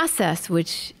process,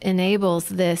 which enables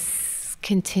this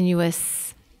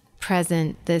continuous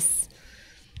present, this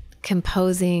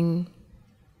composing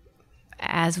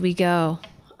as we go,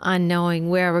 unknowing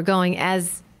where we're going,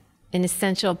 as an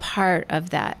essential part of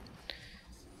that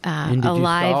and did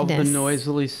aliveness. you solve the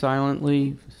noisily,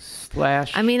 silently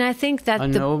slash I mean, I think that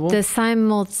the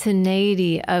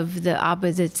simultaneity of the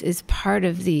opposites is part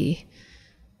of the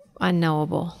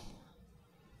unknowable.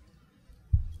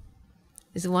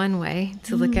 Is one way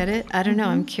to look at it. I don't know.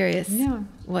 I'm curious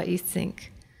what you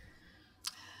think.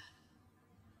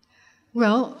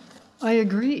 Well, I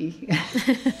agree.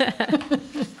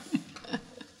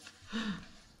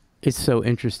 It's so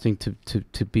interesting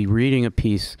to be reading a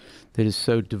piece that is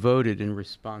so devoted in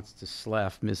response to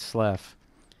Sleff. Ms. Sleff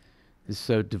is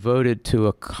so devoted to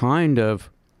a kind of,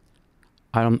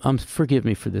 forgive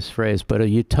me for this phrase, but a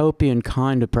utopian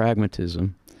kind of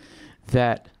pragmatism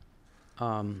that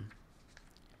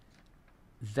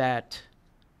that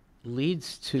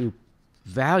leads to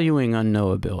valuing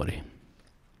unknowability.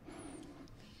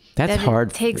 That's hard.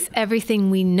 It takes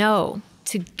everything we know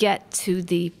to get to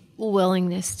the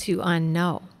willingness to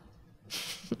unknow.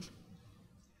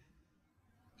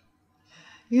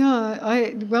 Yeah,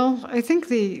 I think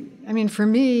for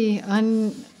me,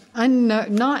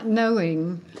 not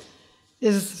knowing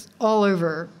is all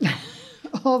over,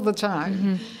 all the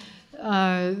time.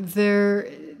 Mm-hmm.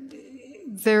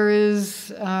 There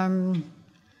is, and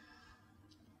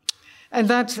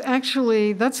that's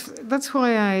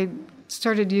why I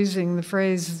started using the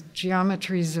phrase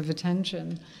geometries of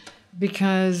attention,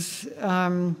 because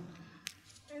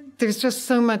there's just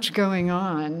so much going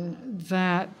on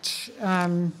that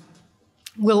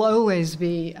will always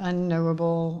be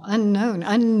unknowable, unknown,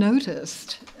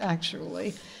 unnoticed,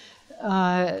 actually,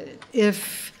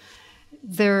 if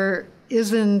there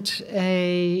isn't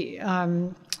a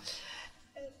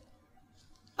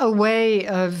way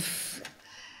of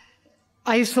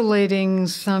isolating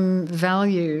some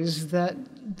values that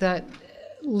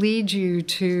lead you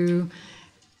to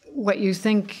what you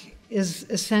think is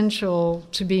essential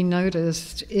to be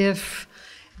noticed if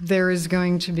there is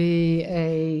going to be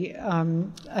a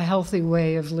healthy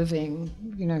way of living,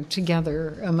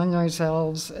 together among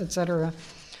ourselves, etc.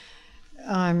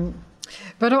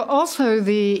 But also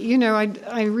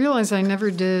I realize I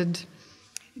never did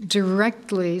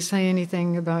directly say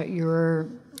anything about your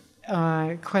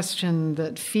question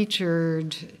that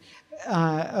featured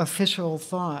official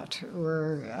thought,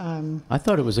 or I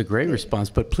thought it was a great response,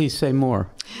 but please say more.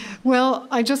 Well,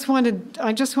 I just wanted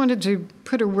to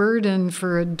put a word in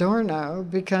for Adorno,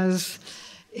 because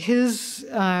his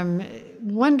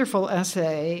wonderful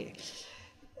essay,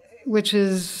 which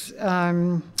is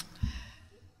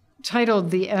titled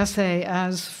 "The Essay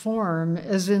as Form,"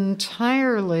 is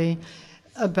entirely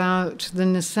about the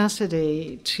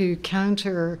necessity to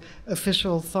counter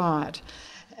official thought.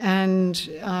 And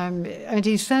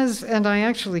he says, and I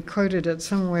actually quoted it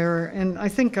somewhere, and I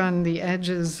think on the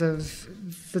edges of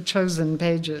the chosen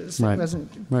pages, right. It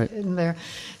wasn't right. in there,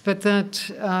 but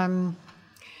that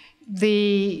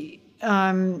the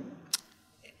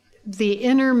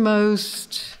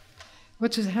innermost,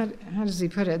 how does he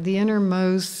put it? The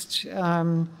innermost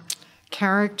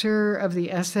character of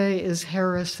the essay is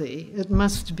heresy. It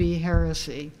must be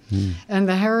heresy. And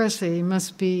the heresy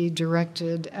must be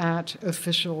directed at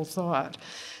official thought.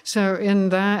 So in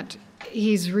that,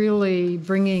 he's really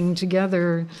bringing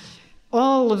together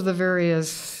all of the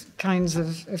various kinds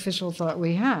of official thought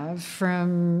we have,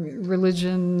 from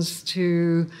religions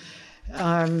to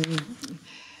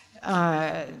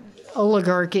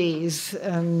oligarchies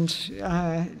and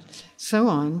so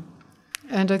on.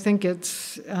 And I think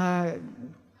it's a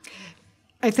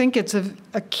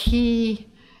key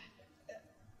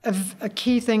a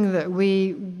key thing that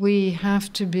we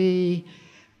have to be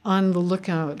on the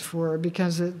lookout for,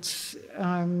 because it's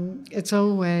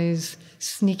always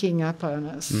sneaking up on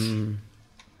us. Mm.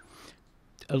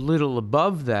 A little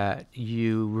above that,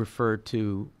 you refer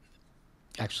to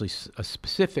actually a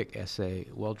specific essay,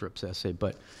 Waldrop's essay,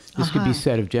 but this could be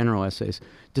said of general essays.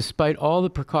 Despite all the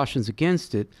precautions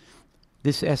against it,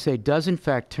 this essay does in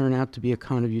fact turn out to be a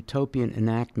kind of utopian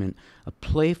enactment, a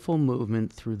playful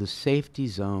movement through the safety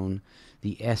zone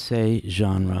the essay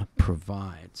genre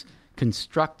provides,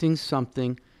 constructing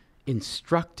something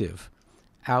instructive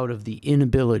out of the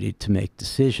inability to make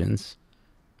decisions,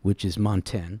 which is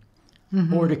Montaigne,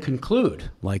 or to conclude,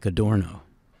 like Adorno,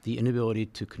 the inability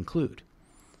to conclude,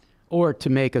 or to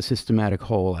make a systematic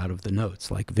whole out of the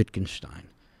notes, like Wittgenstein,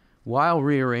 while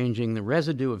rearranging the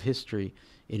residue of history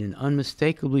in an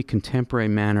unmistakably contemporary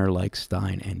manner like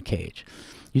Stein and Cage.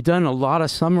 You've done a lot of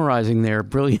summarizing there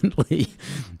brilliantly,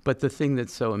 but the thing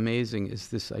that's so amazing is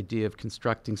this idea of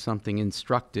constructing something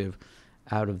instructive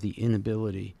out of the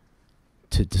inability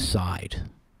to decide.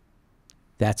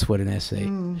 That's what an essay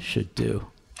should do.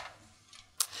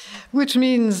 Which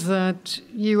means that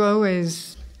you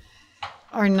always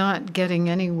are not getting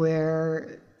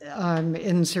anywhere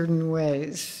in certain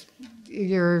ways.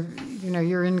 You're in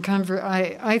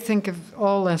I think of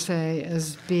all essay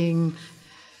as being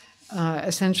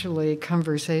essentially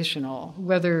conversational,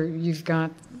 whether you've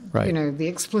got the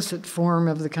explicit form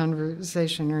of the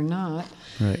conversation or not.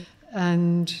 Right.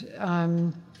 And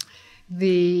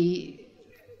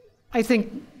I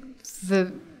think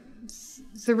the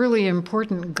really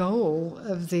important goal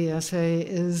of the essay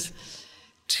is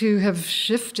to have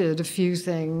shifted a few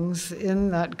things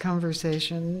in that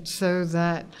conversation so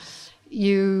that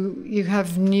you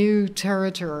have new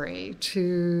territory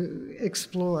to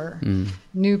explore,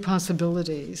 new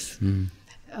possibilities,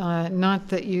 not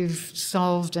that you've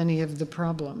solved any of the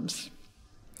problems.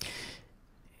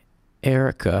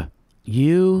 Erica,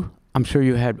 I'm sure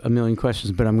you had a million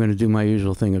questions, but I'm going to do my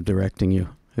usual thing of directing you,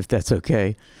 if that's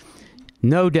okay.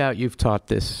 No doubt you've taught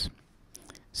this.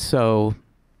 So,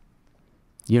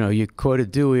 you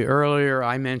quoted Dewey earlier.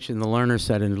 I mentioned the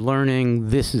learner-centered learning.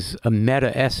 This is a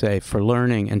meta essay for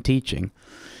learning and teaching.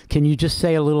 Can you just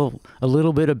say a little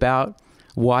bit about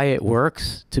why it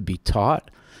works to be taught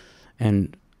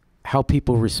and how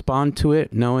people respond to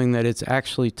it, knowing that it's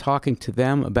actually talking to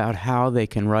them about how they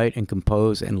can write and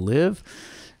compose and live?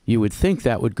 You would think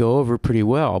that would go over pretty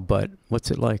well, but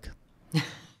what's it like?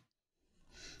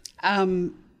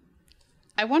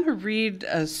 I want to read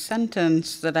a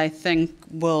sentence that I think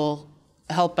will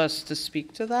help us to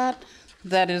speak to that.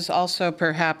 That is also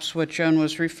perhaps what Joan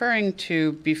was referring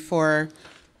to before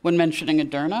when mentioning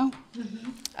Adorno.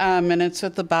 And it's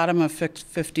at the bottom of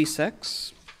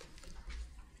 56.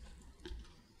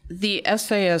 The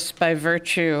essayist, by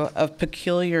virtue of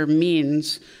peculiar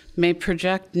means, may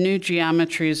project new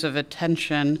geometries of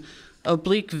attention,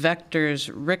 oblique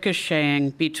vectors ricocheting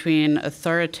between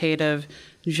authoritative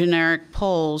generic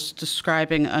poles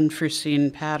describing unforeseen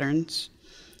patterns.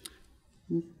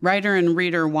 Writer and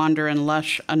reader wander in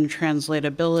lush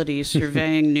untranslatability,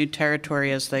 surveying new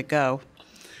territory as they go.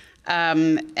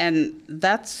 And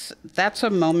that's a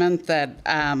moment that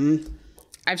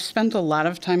I've spent a lot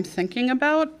of time thinking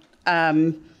about.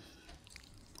 Writer,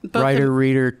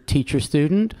 reader, teacher,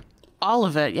 student? All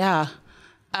of it, yeah.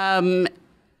 And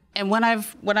when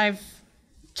I've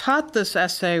taught this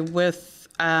essay with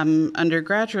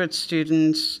undergraduate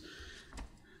students,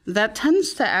 that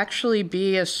tends to actually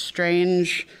be a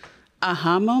strange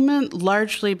aha moment,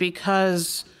 largely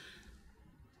because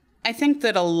I think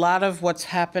that a lot of what's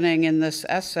happening in this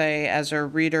essay as a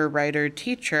reader, writer,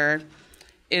 teacher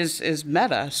is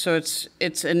meta. So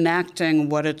it's enacting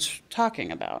what it's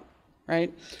talking about,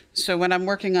 right? So when I'm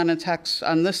working on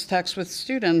this text with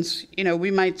students, we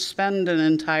might spend an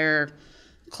entire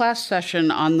class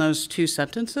session on those two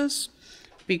sentences,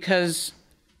 because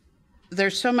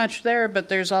there's so much there, but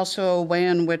there's also a way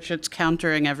in which it's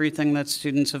countering everything that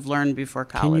students have learned before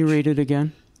college. Can you read it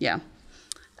again? Yeah.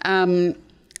 The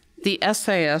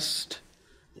essayist,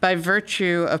 by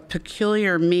virtue of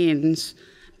peculiar means,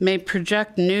 may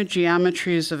project new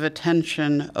geometries of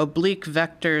attention, oblique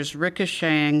vectors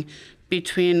ricocheting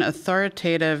between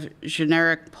authoritative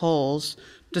generic poles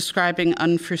describing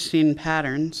unforeseen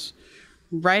patterns.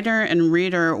 Writer and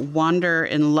reader wander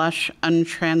in lush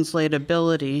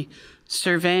untranslatability,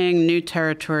 surveying new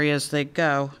territory as they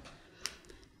go.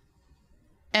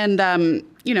 And, and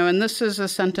this is a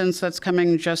sentence that's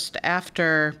coming just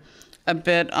after a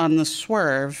bit on the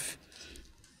swerve.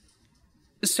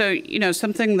 So,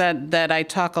 something that I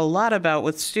talk a lot about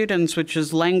with students, which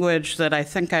is language that I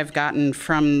think I've gotten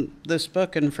from this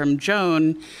book and from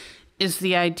Joan, is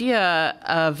the idea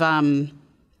of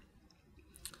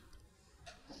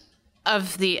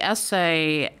the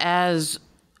essay as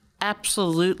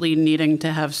absolutely needing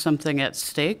to have something at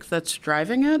stake that's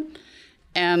driving it.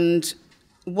 And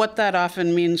what that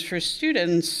often means for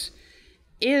students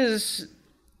is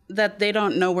that they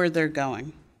don't know where they're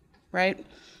going, right?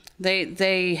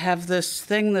 They have this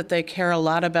thing that they care a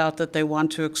lot about that they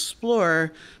want to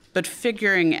explore, but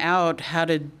figuring out how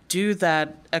to do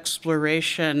that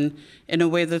exploration in a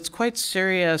way that's quite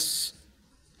serious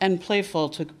and playful,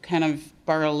 to kind of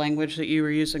borrow language that you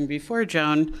were using before,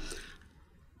 Joan,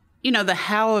 the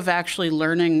how of actually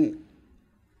learning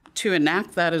to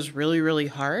enact that is really, really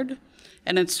hard.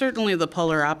 And it's certainly the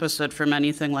polar opposite from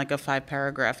anything like a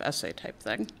 5-paragraph essay type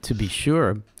thing. To be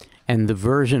sure. And the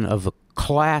version of a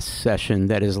class session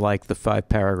that is like the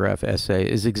 5-paragraph essay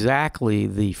is exactly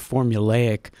the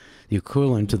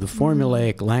equivalent to the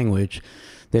formulaic language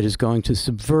that is going to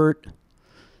subvert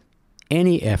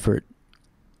any effort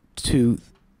to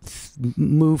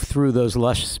move through those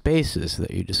lush spaces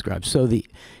that you described. So the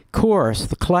course,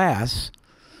 the class,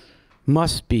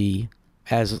 must be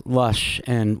as lush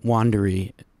and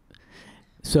wandery.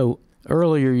 So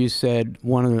earlier you said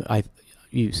one of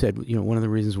the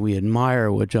reasons we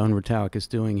admire what Joan Retallack is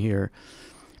doing here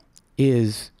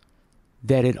is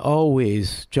that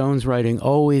Joan's writing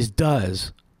always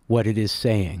does what it is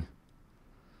saying.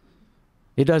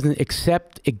 It doesn't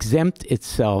exempt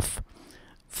itself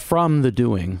from the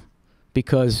doing,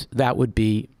 because that would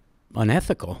be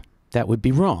unethical. That would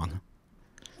be wrong.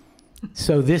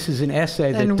 So this is an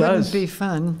essay that wouldn't be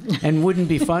fun. And wouldn't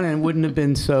be fun, and wouldn't have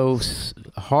been so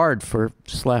hard for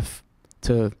Sleff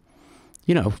to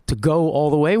go all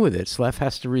the way with it. Sleff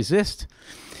has to resist.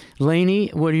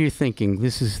 Laynie, what are you thinking?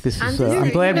 I'm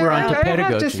glad we're on to pedagogy.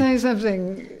 I have to say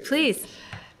something. Please.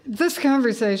 This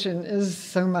conversation is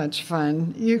so much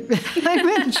fun. I'm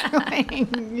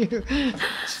enjoying you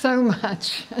so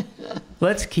much.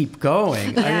 Let's keep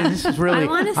going. Yeah. This is really.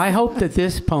 I hope that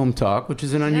this poem talk, which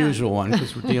is an unusual one,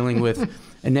 because we're dealing with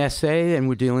an essay and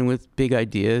we're dealing with big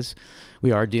ideas.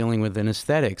 We are dealing with an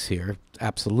aesthetics here.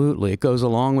 Absolutely, it goes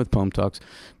along with poem talks,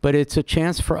 but it's a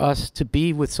chance for us to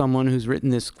be with someone who's written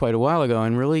this quite a while ago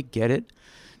and really get it.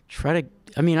 I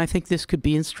think this could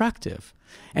be instructive.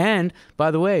 And,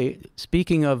 by the way,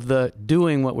 speaking of the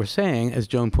doing what we're saying, as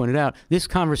Joan pointed out, this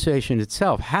conversation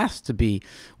itself has to be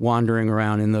wandering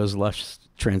around in those lush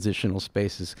transitional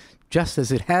spaces, just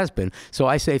as it has been. So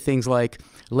I say things like,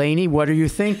 Laynie, what are you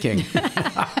thinking?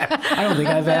 I don't think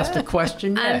I've asked a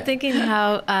question yet. I'm thinking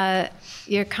how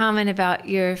your comment about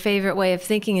your favorite way of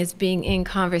thinking is being in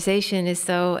conversation is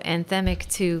so anthemic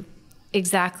to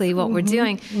exactly what we're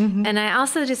doing. Mm-hmm. And I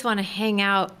also just want to hang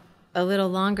out a little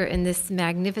longer in this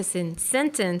magnificent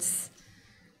sentence.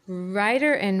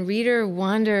 Writer and reader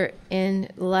wander in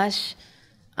lush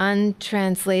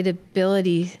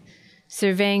untranslatability,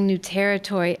 surveying new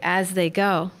territory as they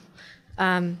go.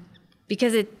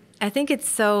 Because I think it's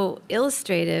so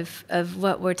illustrative of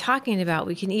what we're talking about.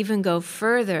 We can even go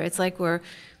further. It's like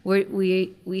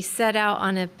we set out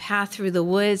on a path through the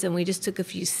woods and we just took a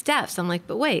few steps. I'm like,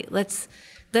 but wait, let's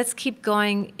keep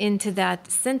going into that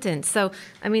sentence. So,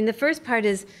 the first part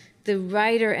is the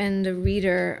writer and the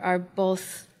reader are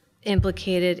both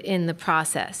implicated in the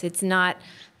process. It's not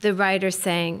the writer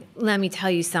saying, let me tell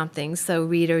you something, so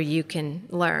reader, you can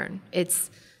learn.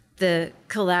 It's the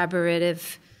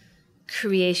collaborative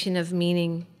creation of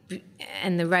meaning,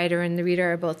 and the writer and the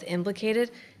reader are both implicated.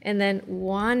 And then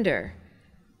wander,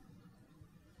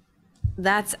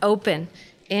 that's open.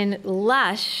 In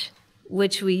lush,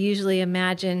 which we usually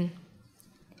imagine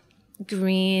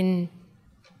green,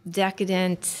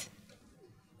 decadent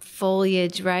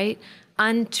foliage, right?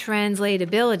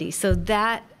 Untranslatability. So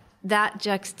that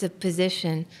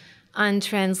juxtaposition,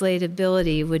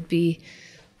 untranslatability, would be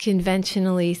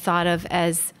conventionally thought of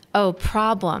as,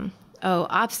 problem,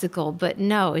 obstacle. But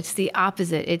no, it's the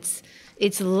opposite.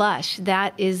 It's lush.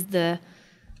 That is the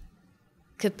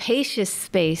capacious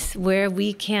space where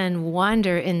we can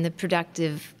wander in the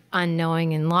productive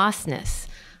unknowing and lostness.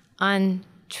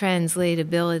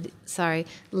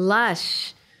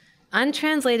 Lush.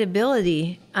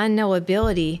 Untranslatability,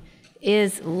 unknowability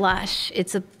is lush.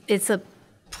 It's a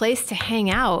place to hang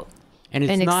out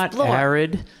and not explore.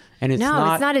 Arid, and it's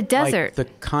not a desert. Like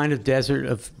the kind of desert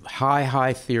of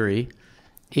high theory.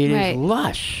 It is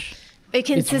lush. It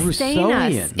can sustain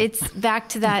us. Rousseauian. It's back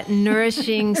to that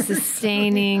nourishing,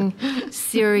 sustaining,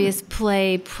 serious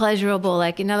play, pleasurable.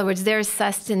 Like, in other words, there's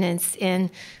sustenance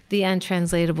in the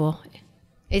untranslatable.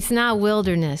 It's not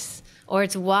wilderness, or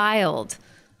it's wild,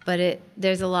 but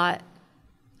there's a lot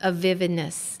of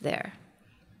vividness there.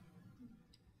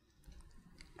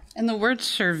 And the word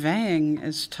surveying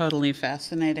is totally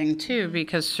fascinating too,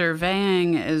 because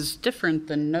surveying is different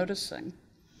than noticing.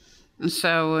 And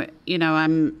so, you know,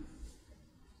 I'm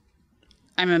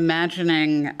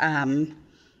imagining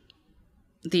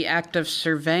the act of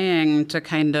surveying to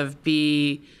kind of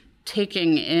be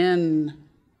taking in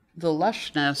the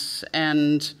lushness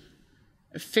and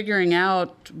figuring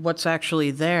out what's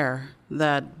actually there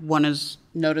that one is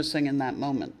noticing in that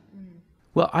moment.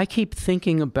 Well, I keep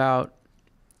thinking about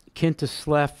Kinta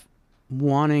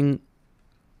wanting,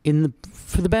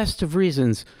 for the best of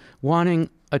reasons, wanting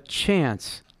a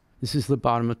chance. This is the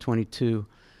bottom of 22.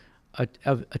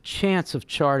 A chance of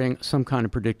charting some kind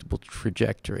of predictable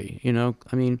trajectory. You know,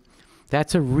 I mean,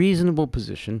 that's a reasonable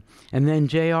position. And then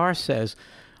JR says,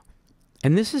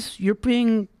 and this is, you're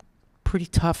being pretty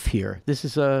tough here.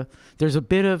 There's a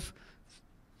bit of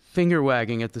finger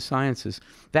wagging at the sciences.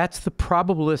 That's the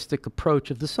probabilistic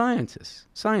approach of the sciences.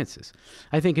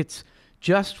 I think it's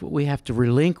just what we have to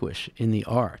relinquish in the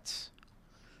arts.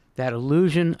 That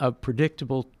illusion of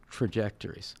predictable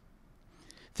trajectories.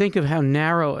 Think of how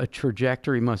narrow a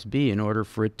trajectory must be in order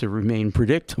for it to remain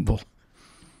predictable.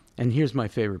 And here's my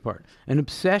favorite part. An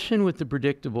obsession with the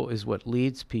predictable is what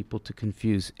leads people to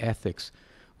confuse ethics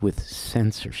with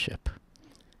censorship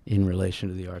in relation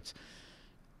to the arts.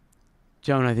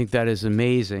 Joan, I think that is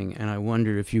amazing, and I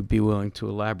wondered if you'd be willing to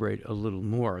elaborate a little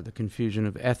more. The confusion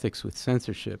of ethics with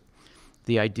censorship,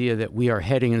 the idea that we are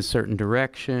heading in a certain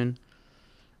direction,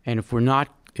 and if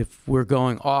we're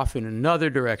going off in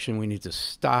another direction, we need to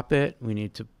stop it. We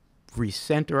need to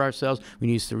recenter ourselves.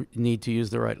 We need to use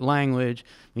the right language.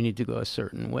 We need to go a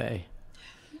certain way.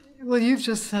 Well, you've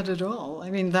just said it all.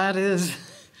 I mean, that is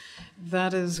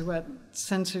what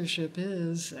censorship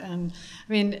is. And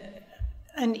I mean,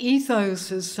 an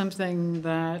ethos is something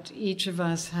that each of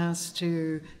us has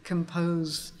to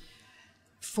compose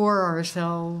for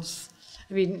ourselves.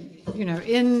 I mean, you know,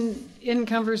 in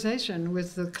conversation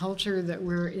with the culture that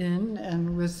we're in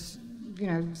and with, you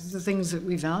know, the things that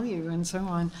we value and so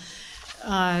on.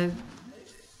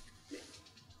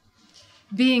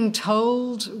 Being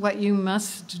told what you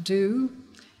must do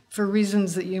for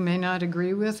reasons that you may not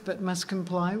agree with but must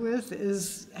comply with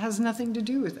has nothing to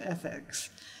do with ethics.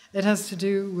 It has to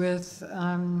do with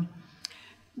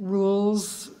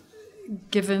rules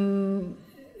given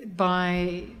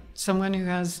by someone who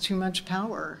has too much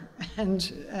power,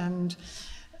 and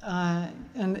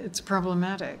it's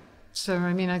problematic. So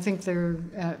I mean, I think they're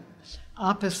at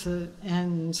opposite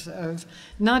ends of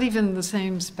not even the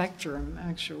same spectrum.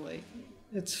 Actually,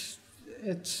 it's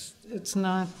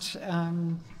not.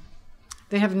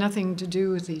 They have nothing to do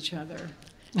with each other.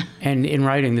 And in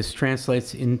writing, this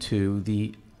translates into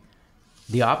the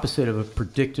opposite of a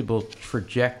predictable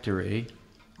trajectory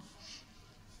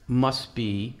must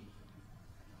be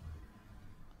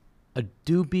a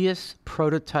dubious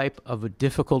prototype of a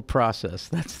difficult process.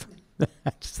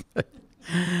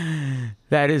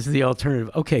 That is the alternative.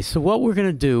 Okay, so what we're going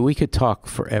to do, we could talk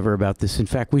forever about this. In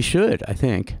fact, we should, I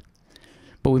think.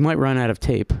 But we might run out of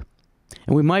tape.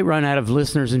 And we might run out of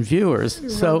listeners and viewers.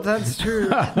 Well, that's true.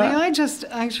 May I just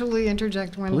actually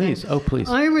interject one thing? Please. Oh, please.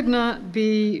 I would not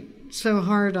be so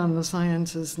hard on the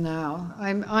sciences now.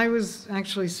 I was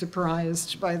actually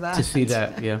surprised by that. To see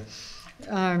that, yeah.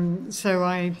 So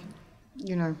I,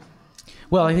 you know.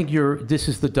 Well, I think this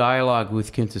is the dialogue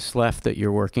with Kinta that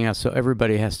you're working out, so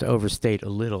everybody has to overstate a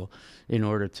little in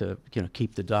order to, you know,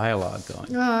 keep the dialogue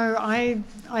going. No, I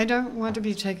don't want to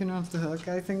be taken off the hook.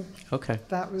 I think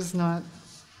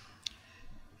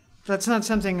that's not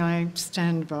something I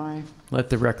stand by. Let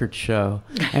the record show.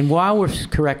 And while we're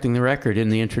correcting the record, in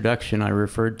the introduction, I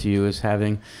referred to you as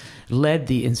having led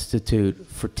the Institute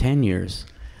for 10 years.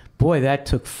 Boy, that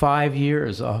took 5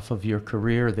 years off of your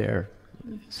career there.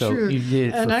 So True. You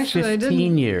did it for actually,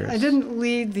 15 years. I didn't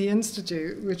lead the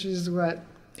Institute, which is what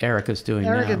Erica's doing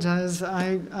Erica now. does.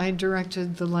 I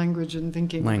directed the language and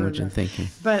thinking Language program. and thinking.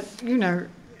 But, you know,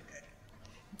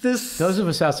 those of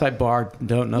us outside bar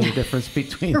don't know the difference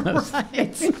between those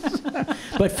right. things.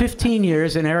 But 15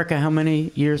 years, and Erica, how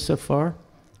many years so far?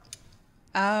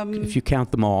 If you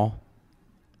count them all.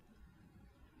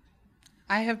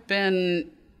 I have been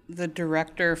the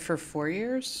director for 4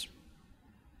 years,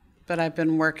 but I've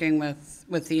been working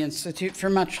with the Institute for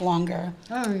much longer.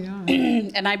 Oh, yeah.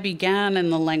 And I began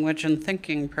in the language and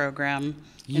thinking program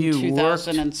in You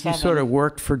 2007. you sort of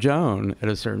worked for Joan at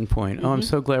a certain point. Mm-hmm. Oh, I'm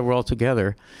so glad we're all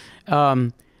together.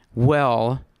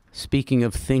 Well, speaking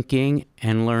of thinking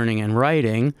and learning and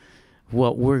writing,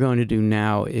 what we're going to do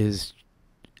now is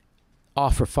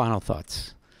offer final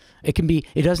thoughts.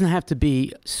 It doesn't have to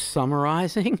be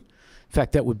summarizing. In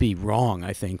fact, that would be wrong,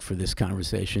 I think, for this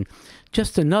conversation.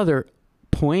 Just another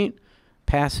point,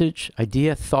 passage,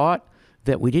 idea, thought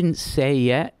that we didn't say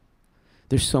yet.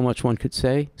 There's so much one could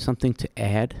say, something to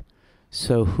add.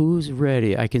 So who's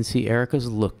ready? I can see Erica's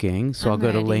looking, so I'll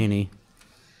go to Laynie.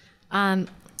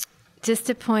 Just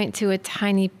to point to a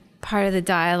tiny part of the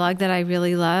dialogue that I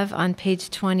really love. On page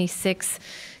 26,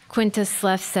 Quintus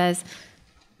Sleff says,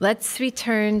 "Let's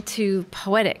return to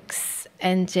poetics."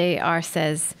 And J.R.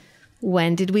 says,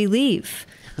 "When did we leave?"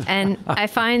 And I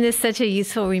find this such a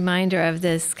useful reminder of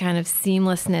this kind of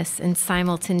seamlessness and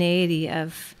simultaneity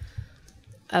of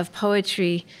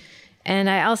poetry. And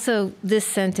I also, this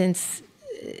sentence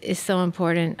is so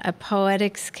important. A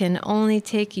poetics can only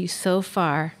take you so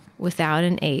far without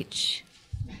an H.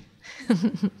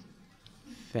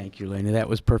 Thank you, Laynie. That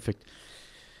was perfect.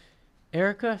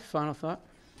 Erica, final thought?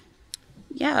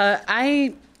 Yeah,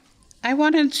 I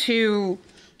wanted to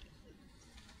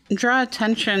draw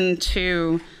attention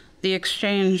to the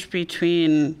exchange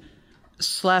between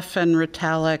Sleff and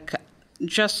Retallack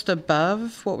just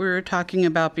above what we were talking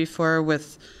about before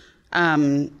with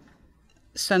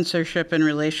censorship in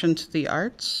relation to the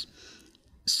arts.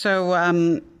 So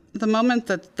the moment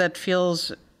that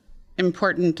feels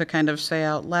important to kind of say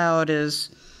out loud is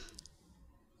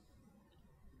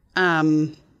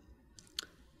to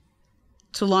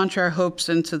launch our hopes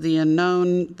into the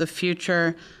unknown, the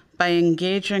future, by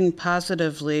engaging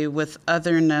positively with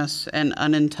otherness and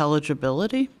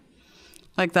unintelligibility.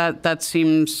 Like that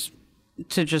seems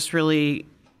to just really,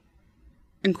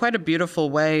 in quite a beautiful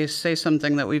way, say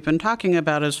something that we've been talking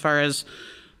about as far as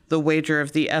the wager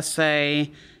of the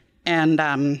essay. And,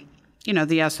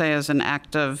 the essay is an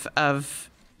act of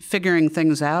figuring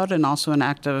things out and also an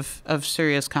act of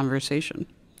serious conversation.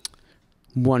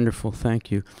 Wonderful. Thank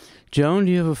you. Joan,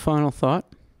 do you have a final thought?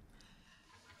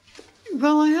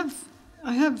 Well,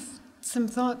 I have some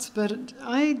thoughts, but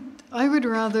I would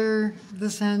rather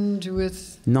this end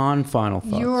with non-final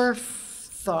thoughts. Your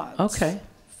thoughts. Okay,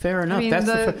 fair enough.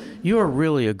 I mean, you are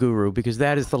really a guru, because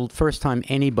that is the first time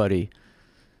anybody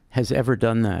has ever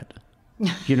done that.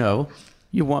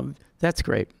 That's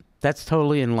great. That's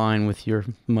totally in line with your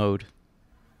mode.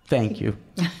 Thank you.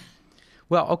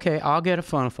 Well, okay, I'll get a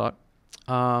final thought.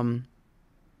 So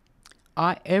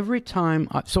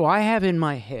I have in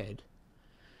my head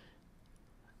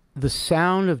the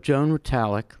sound of Joan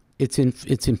Retallack. It's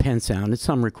in pen sound. It's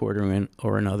some recorder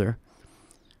or another,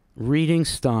 reading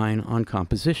Stein on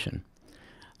composition.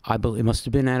 I believe it must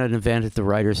have been at an event at the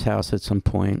Writer's House at some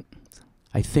point.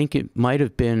 I think it might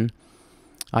have been,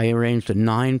 I arranged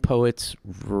 9 poets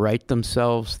write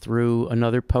themselves through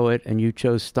another poet, and you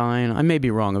chose Stein. I may be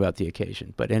wrong about the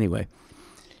occasion, but anyway,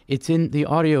 the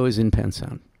audio is in pen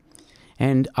sound.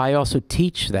 And I also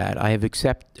teach that. I have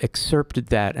excerpted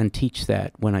that and teach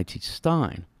that when I teach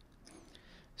Stein.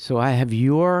 So I have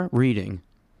your reading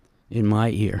in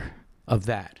my ear of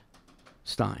that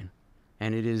Stein.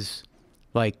 And it is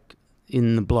like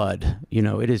in the blood,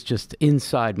 it is just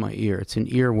inside my ear. It's an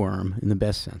earworm in the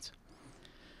best sense.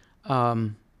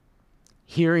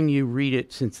 Hearing you read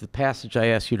it, since the passage I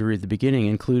asked you to read at the beginning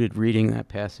included reading that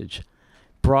passage,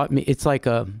 it's like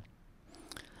a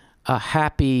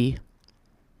happy,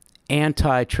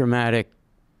 anti-traumatic,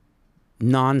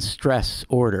 non-stress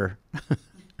order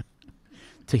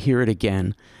to hear it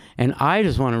again. And I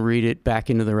just want to read it back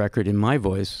into the record in my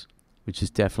voice, which is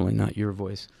definitely not your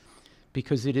voice,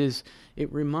 because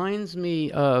it reminds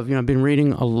me of, I've been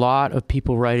reading a lot of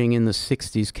people writing in the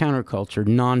 60s, counterculture,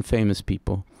 non-famous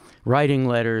people, writing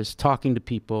letters, talking to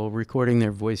people, recording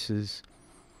their voices.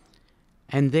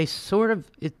 And they this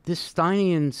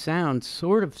Steinian sound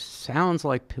sort of sounds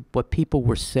like what people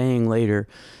were saying later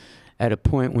at a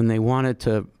point when they wanted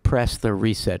to press the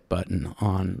reset button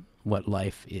on what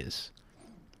life is.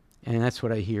 And that's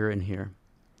what I hear in here.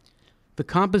 The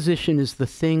composition is the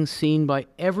thing seen by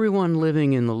everyone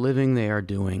living in the living they are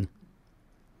doing.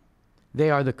 They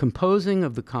are the composing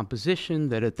of the composition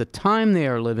that at the time they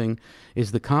are living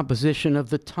is the composition of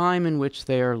the time in which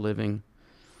they are living.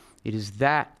 It is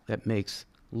that makes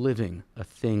living a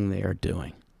thing they are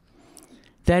doing.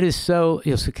 That is so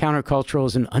countercultural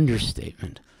is an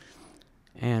understatement.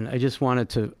 And I just wanted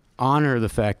to honor the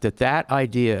fact that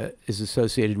idea is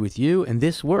associated with you and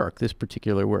this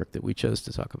particular work that we chose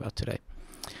to talk about today.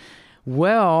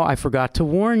 Well, I forgot to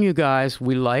warn you guys,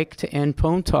 we like to end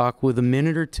Poem Talk with a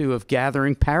minute or two of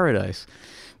Gathering Paradise,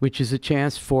 which is a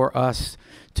chance for us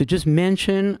to just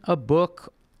mention a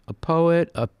book, a poet,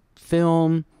 a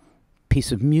film,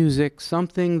 piece of music,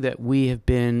 something that we have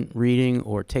been reading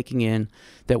or taking in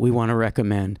that we want to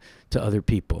recommend to other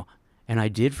people. And I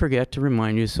did forget to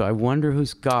remind you, so I wonder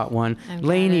who's got one.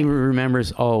 Laynie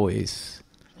remembers always.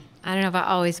 I don't know about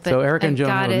always, but so Erica and Joan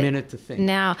got have a it minute to think.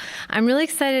 Now, I'm really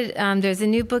excited. There's a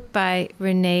new book by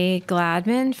Renee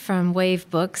Gladman from Wave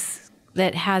Books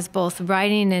that has both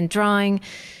writing and drawing.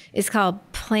 It's called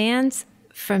Plans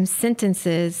from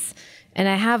Sentences. And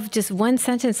I have just one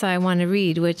sentence I want to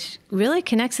read, which really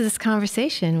connects to this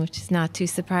conversation, which is not too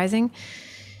surprising.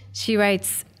 She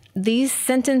writes, "These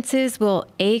sentences will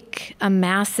ache a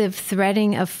massive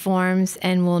threading of forms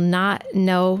and will not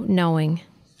know knowing."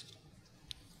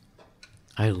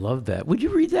 I love that. Would you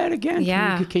read that again?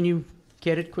 Yeah. Can you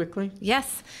get it quickly?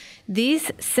 Yes.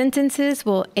 "These sentences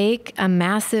will ache a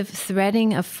massive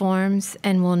threading of forms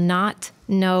and will not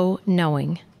know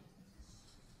knowing."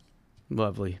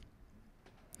 Lovely.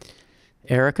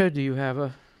 Erica, do you have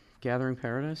a Gathering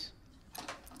Paradise?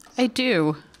 I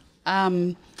do.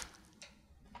 I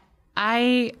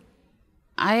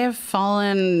have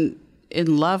fallen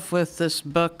in love with this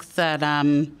book that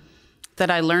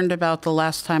I learned about the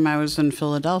last time I was in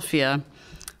Philadelphia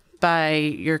by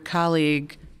your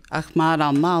colleague Ahmad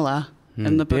Al-Mala,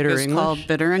 and the book is called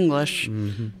Bitter English,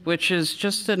 which is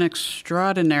just an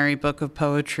extraordinary book of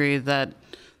poetry that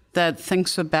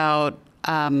thinks about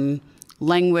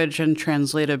language and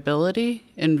translatability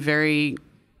in very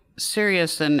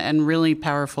serious and really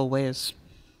powerful ways.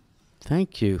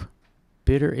 Thank you.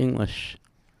 Bitter English,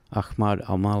 Ahmad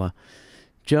Al-Mala.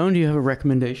 Joan, do you have a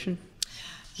recommendation?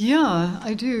 Yeah,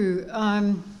 I do.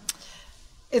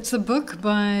 It's a book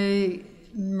by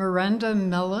Miranda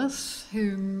Mellis,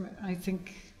 whom I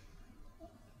think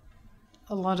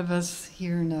a lot of us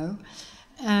here know.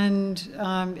 And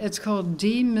it's called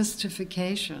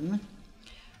Demystification.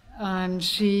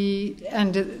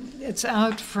 It's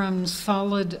out from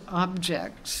Solid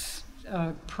Objects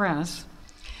Press.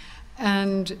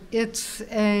 And it's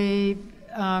a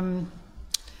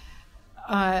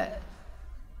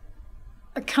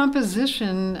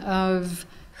composition of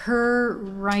her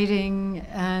writing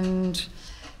and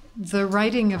the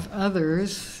writing of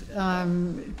others,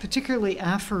 particularly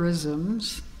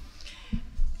aphorisms,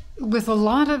 with a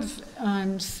lot of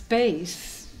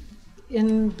space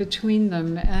in between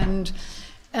them, and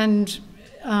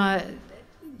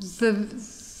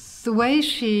the way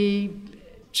she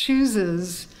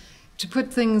chooses to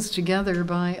put things together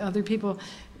by other people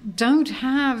don't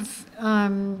have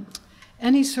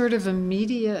any sort of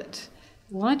immediate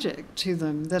logic to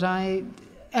them I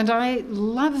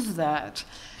love that.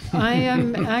 I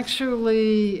am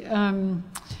actually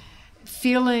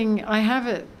feeling, I have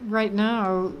it right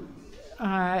now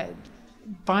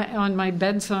on my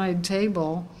bedside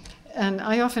table, and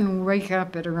I often wake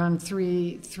up at around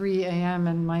 3 a.m.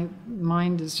 and my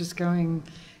mind is just going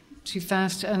too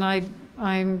fast, and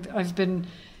I've been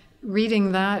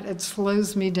reading that. It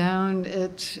slows me down.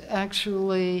 It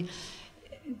actually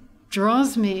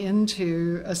draws me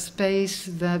into a space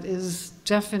that is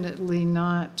definitely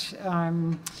not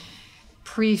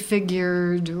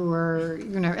prefigured or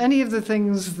any of the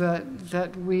things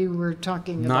that we were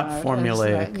talking about. Not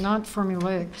formulaic. Not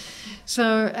formulaic.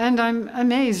 So, and I'm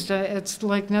amazed. It's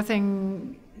like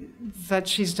nothing that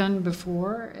she's done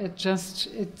before.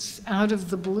 It's out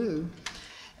of the blue.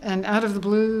 And out of the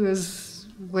blue is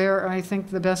where I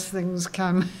think the best things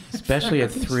come. Especially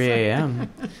at 3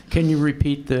 a.m. Can you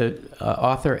repeat the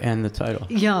author and the title?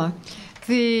 Yeah.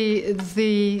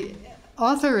 The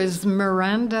author is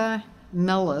Miranda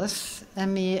Mellis,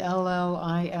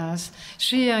 Mellis.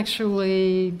 She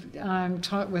actually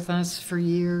taught with us for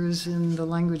years in the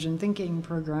Language and Thinking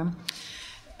program.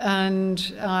 And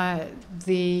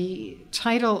the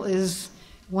title is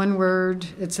one word.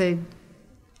 It's a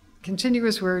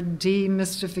continuous word,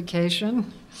 demystification.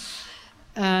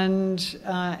 And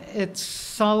it's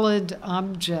Solid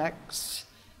Objects,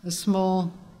 a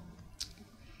small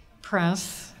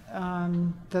press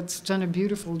that's done a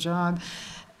beautiful job.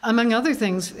 Among other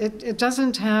things, it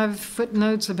doesn't have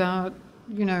footnotes about,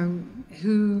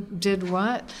 who did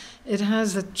what. It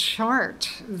has a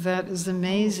chart that is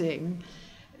amazing,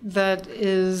 that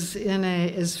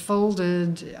is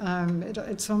folded.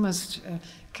 It's almost a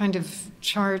kind of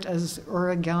chart as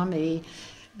origami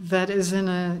that is in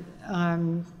a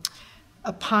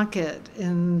pocket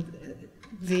in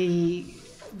the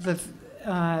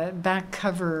back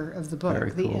cover of the book.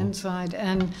 Very cool. The inside,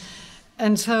 and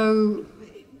so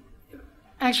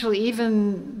actually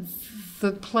even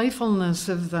the playfulness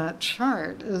of that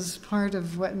chart is part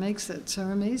of what makes it so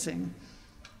amazing.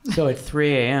 So at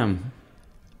 3 a.m.,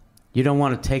 You don't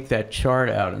want to take that chart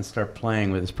out and start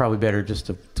playing with it. It's probably better just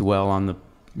to dwell on the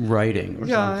writing or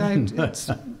something. It's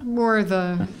more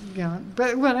the,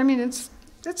 but well, I mean, it's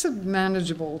a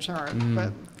manageable chart,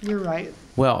 but you're right.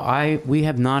 Well, we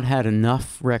have not had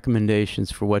enough recommendations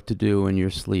for what to do when you're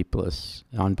sleepless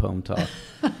on PoemTalk.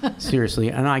 Seriously,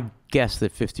 and I guess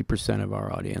that 50% of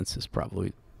our audience is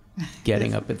probably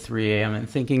getting up at 3 a.m. and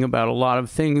thinking about a lot of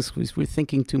things. We're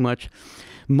thinking too much.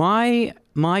 My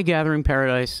gathering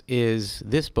paradise is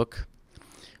this book,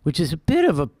 which is a bit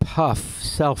of a puff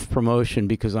self-promotion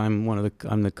because I'm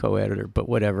the co-editor, but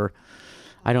whatever.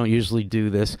 I don't usually do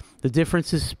this. The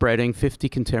Difference is Spreading, 50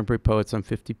 Contemporary Poets on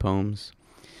 50 Poems,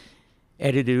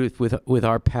 edited with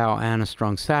our pal Anna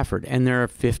Strong-Safford. And there are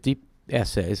 50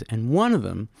 essays, and one of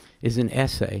them is an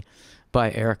essay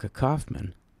by Erica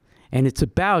Kaufman. And it's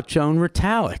about Joan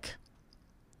Retallack.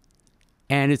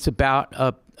 And it's about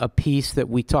a piece that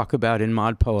we talk about in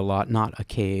ModPo a lot, Not a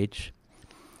Cage.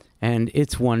 And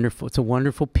it's wonderful. It's a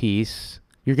wonderful piece.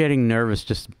 You're getting nervous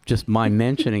just my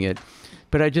mentioning it.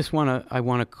 But I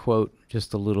want to quote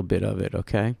just a little bit of it,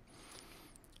 okay?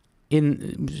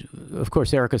 Of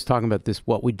course, Erica's talking about this,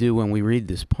 what we do when we read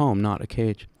this poem, Not a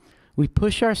Cage. We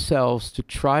push ourselves to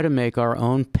try to make our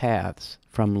own paths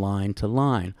from line to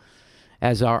line,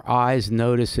 as our eyes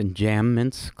notice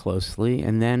enjambments closely,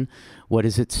 and then what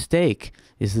is at stake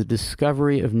is the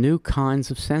discovery of new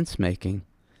kinds of sense-making.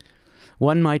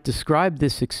 One might describe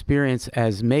this experience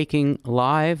as making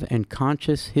live and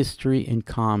conscious history in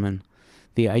common,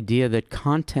 the idea that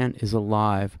content is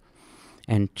alive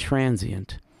and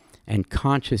transient, and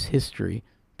conscious history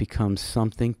becomes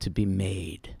something to be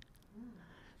made.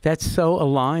 That so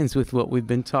aligns with what we've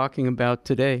been talking about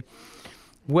today.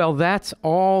 Well, that's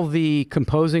all the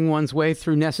composing one's way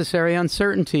through necessary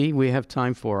uncertainty we have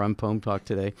time for on PoemTalk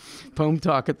today.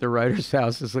 PoemTalk at the Writers'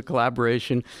 House is a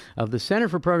collaboration of the Center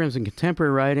for Programs in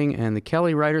Contemporary Writing and the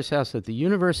Kelly Writers' House at the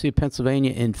University of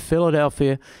Pennsylvania in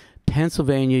Philadelphia,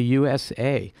 Pennsylvania,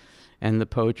 USA, and the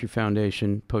Poetry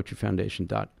Foundation,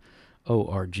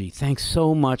 poetryfoundation.org. Thanks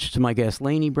so much to my guest,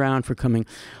 Laynie Browne, for coming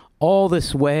all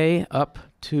this way up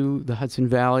to the Hudson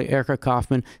Valley. Erica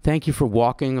Kaufman, thank you for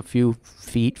walking a few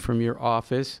feet from your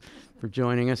office, for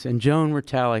joining us. And Joan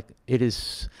Retallack, it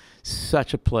is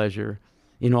such a pleasure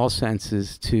in all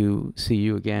senses to see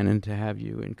you again and to have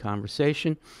you in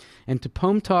conversation. And to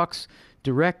PoemTalk's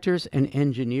directors and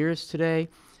engineers today,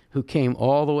 who came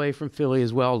all the way from Philly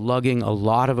as well, lugging a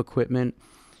lot of equipment.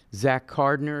 Zach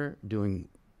Cardner doing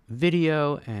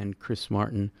video, and Chris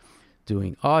Martin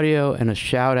doing audio. And a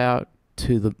shout out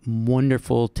to the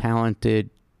wonderful, talented,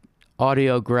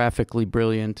 audiographically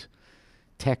brilliant,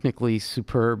 technically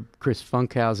superb Chris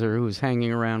Funkhauser, who is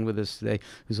hanging around with us today,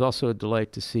 who's also a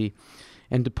delight to see.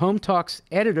 And to PoemTalk's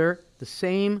editor, the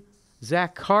same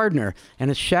Zach Cardner.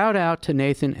 And a shout out to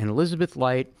Nathan and Elizabeth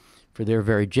Light for their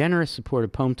very generous support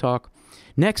of PoemTalk.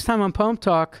 Next time on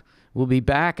PoemTalk, we'll be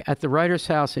back at the Writers'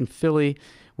 House in Philly,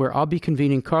 where I'll be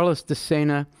convening Carlos de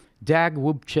Sena, Dag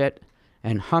Wubchet,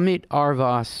 and Hamid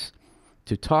Arvas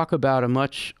to talk about a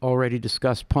much already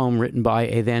discussed poem written by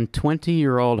a then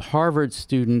 20-year-old Harvard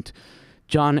student,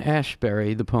 John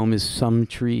Ashbery. The poem is Some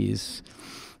Trees.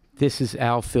 This is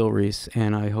Al Filreis,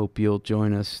 and I hope you'll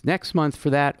join us next month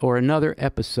for that or another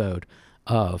episode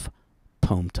of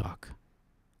PoemTalk.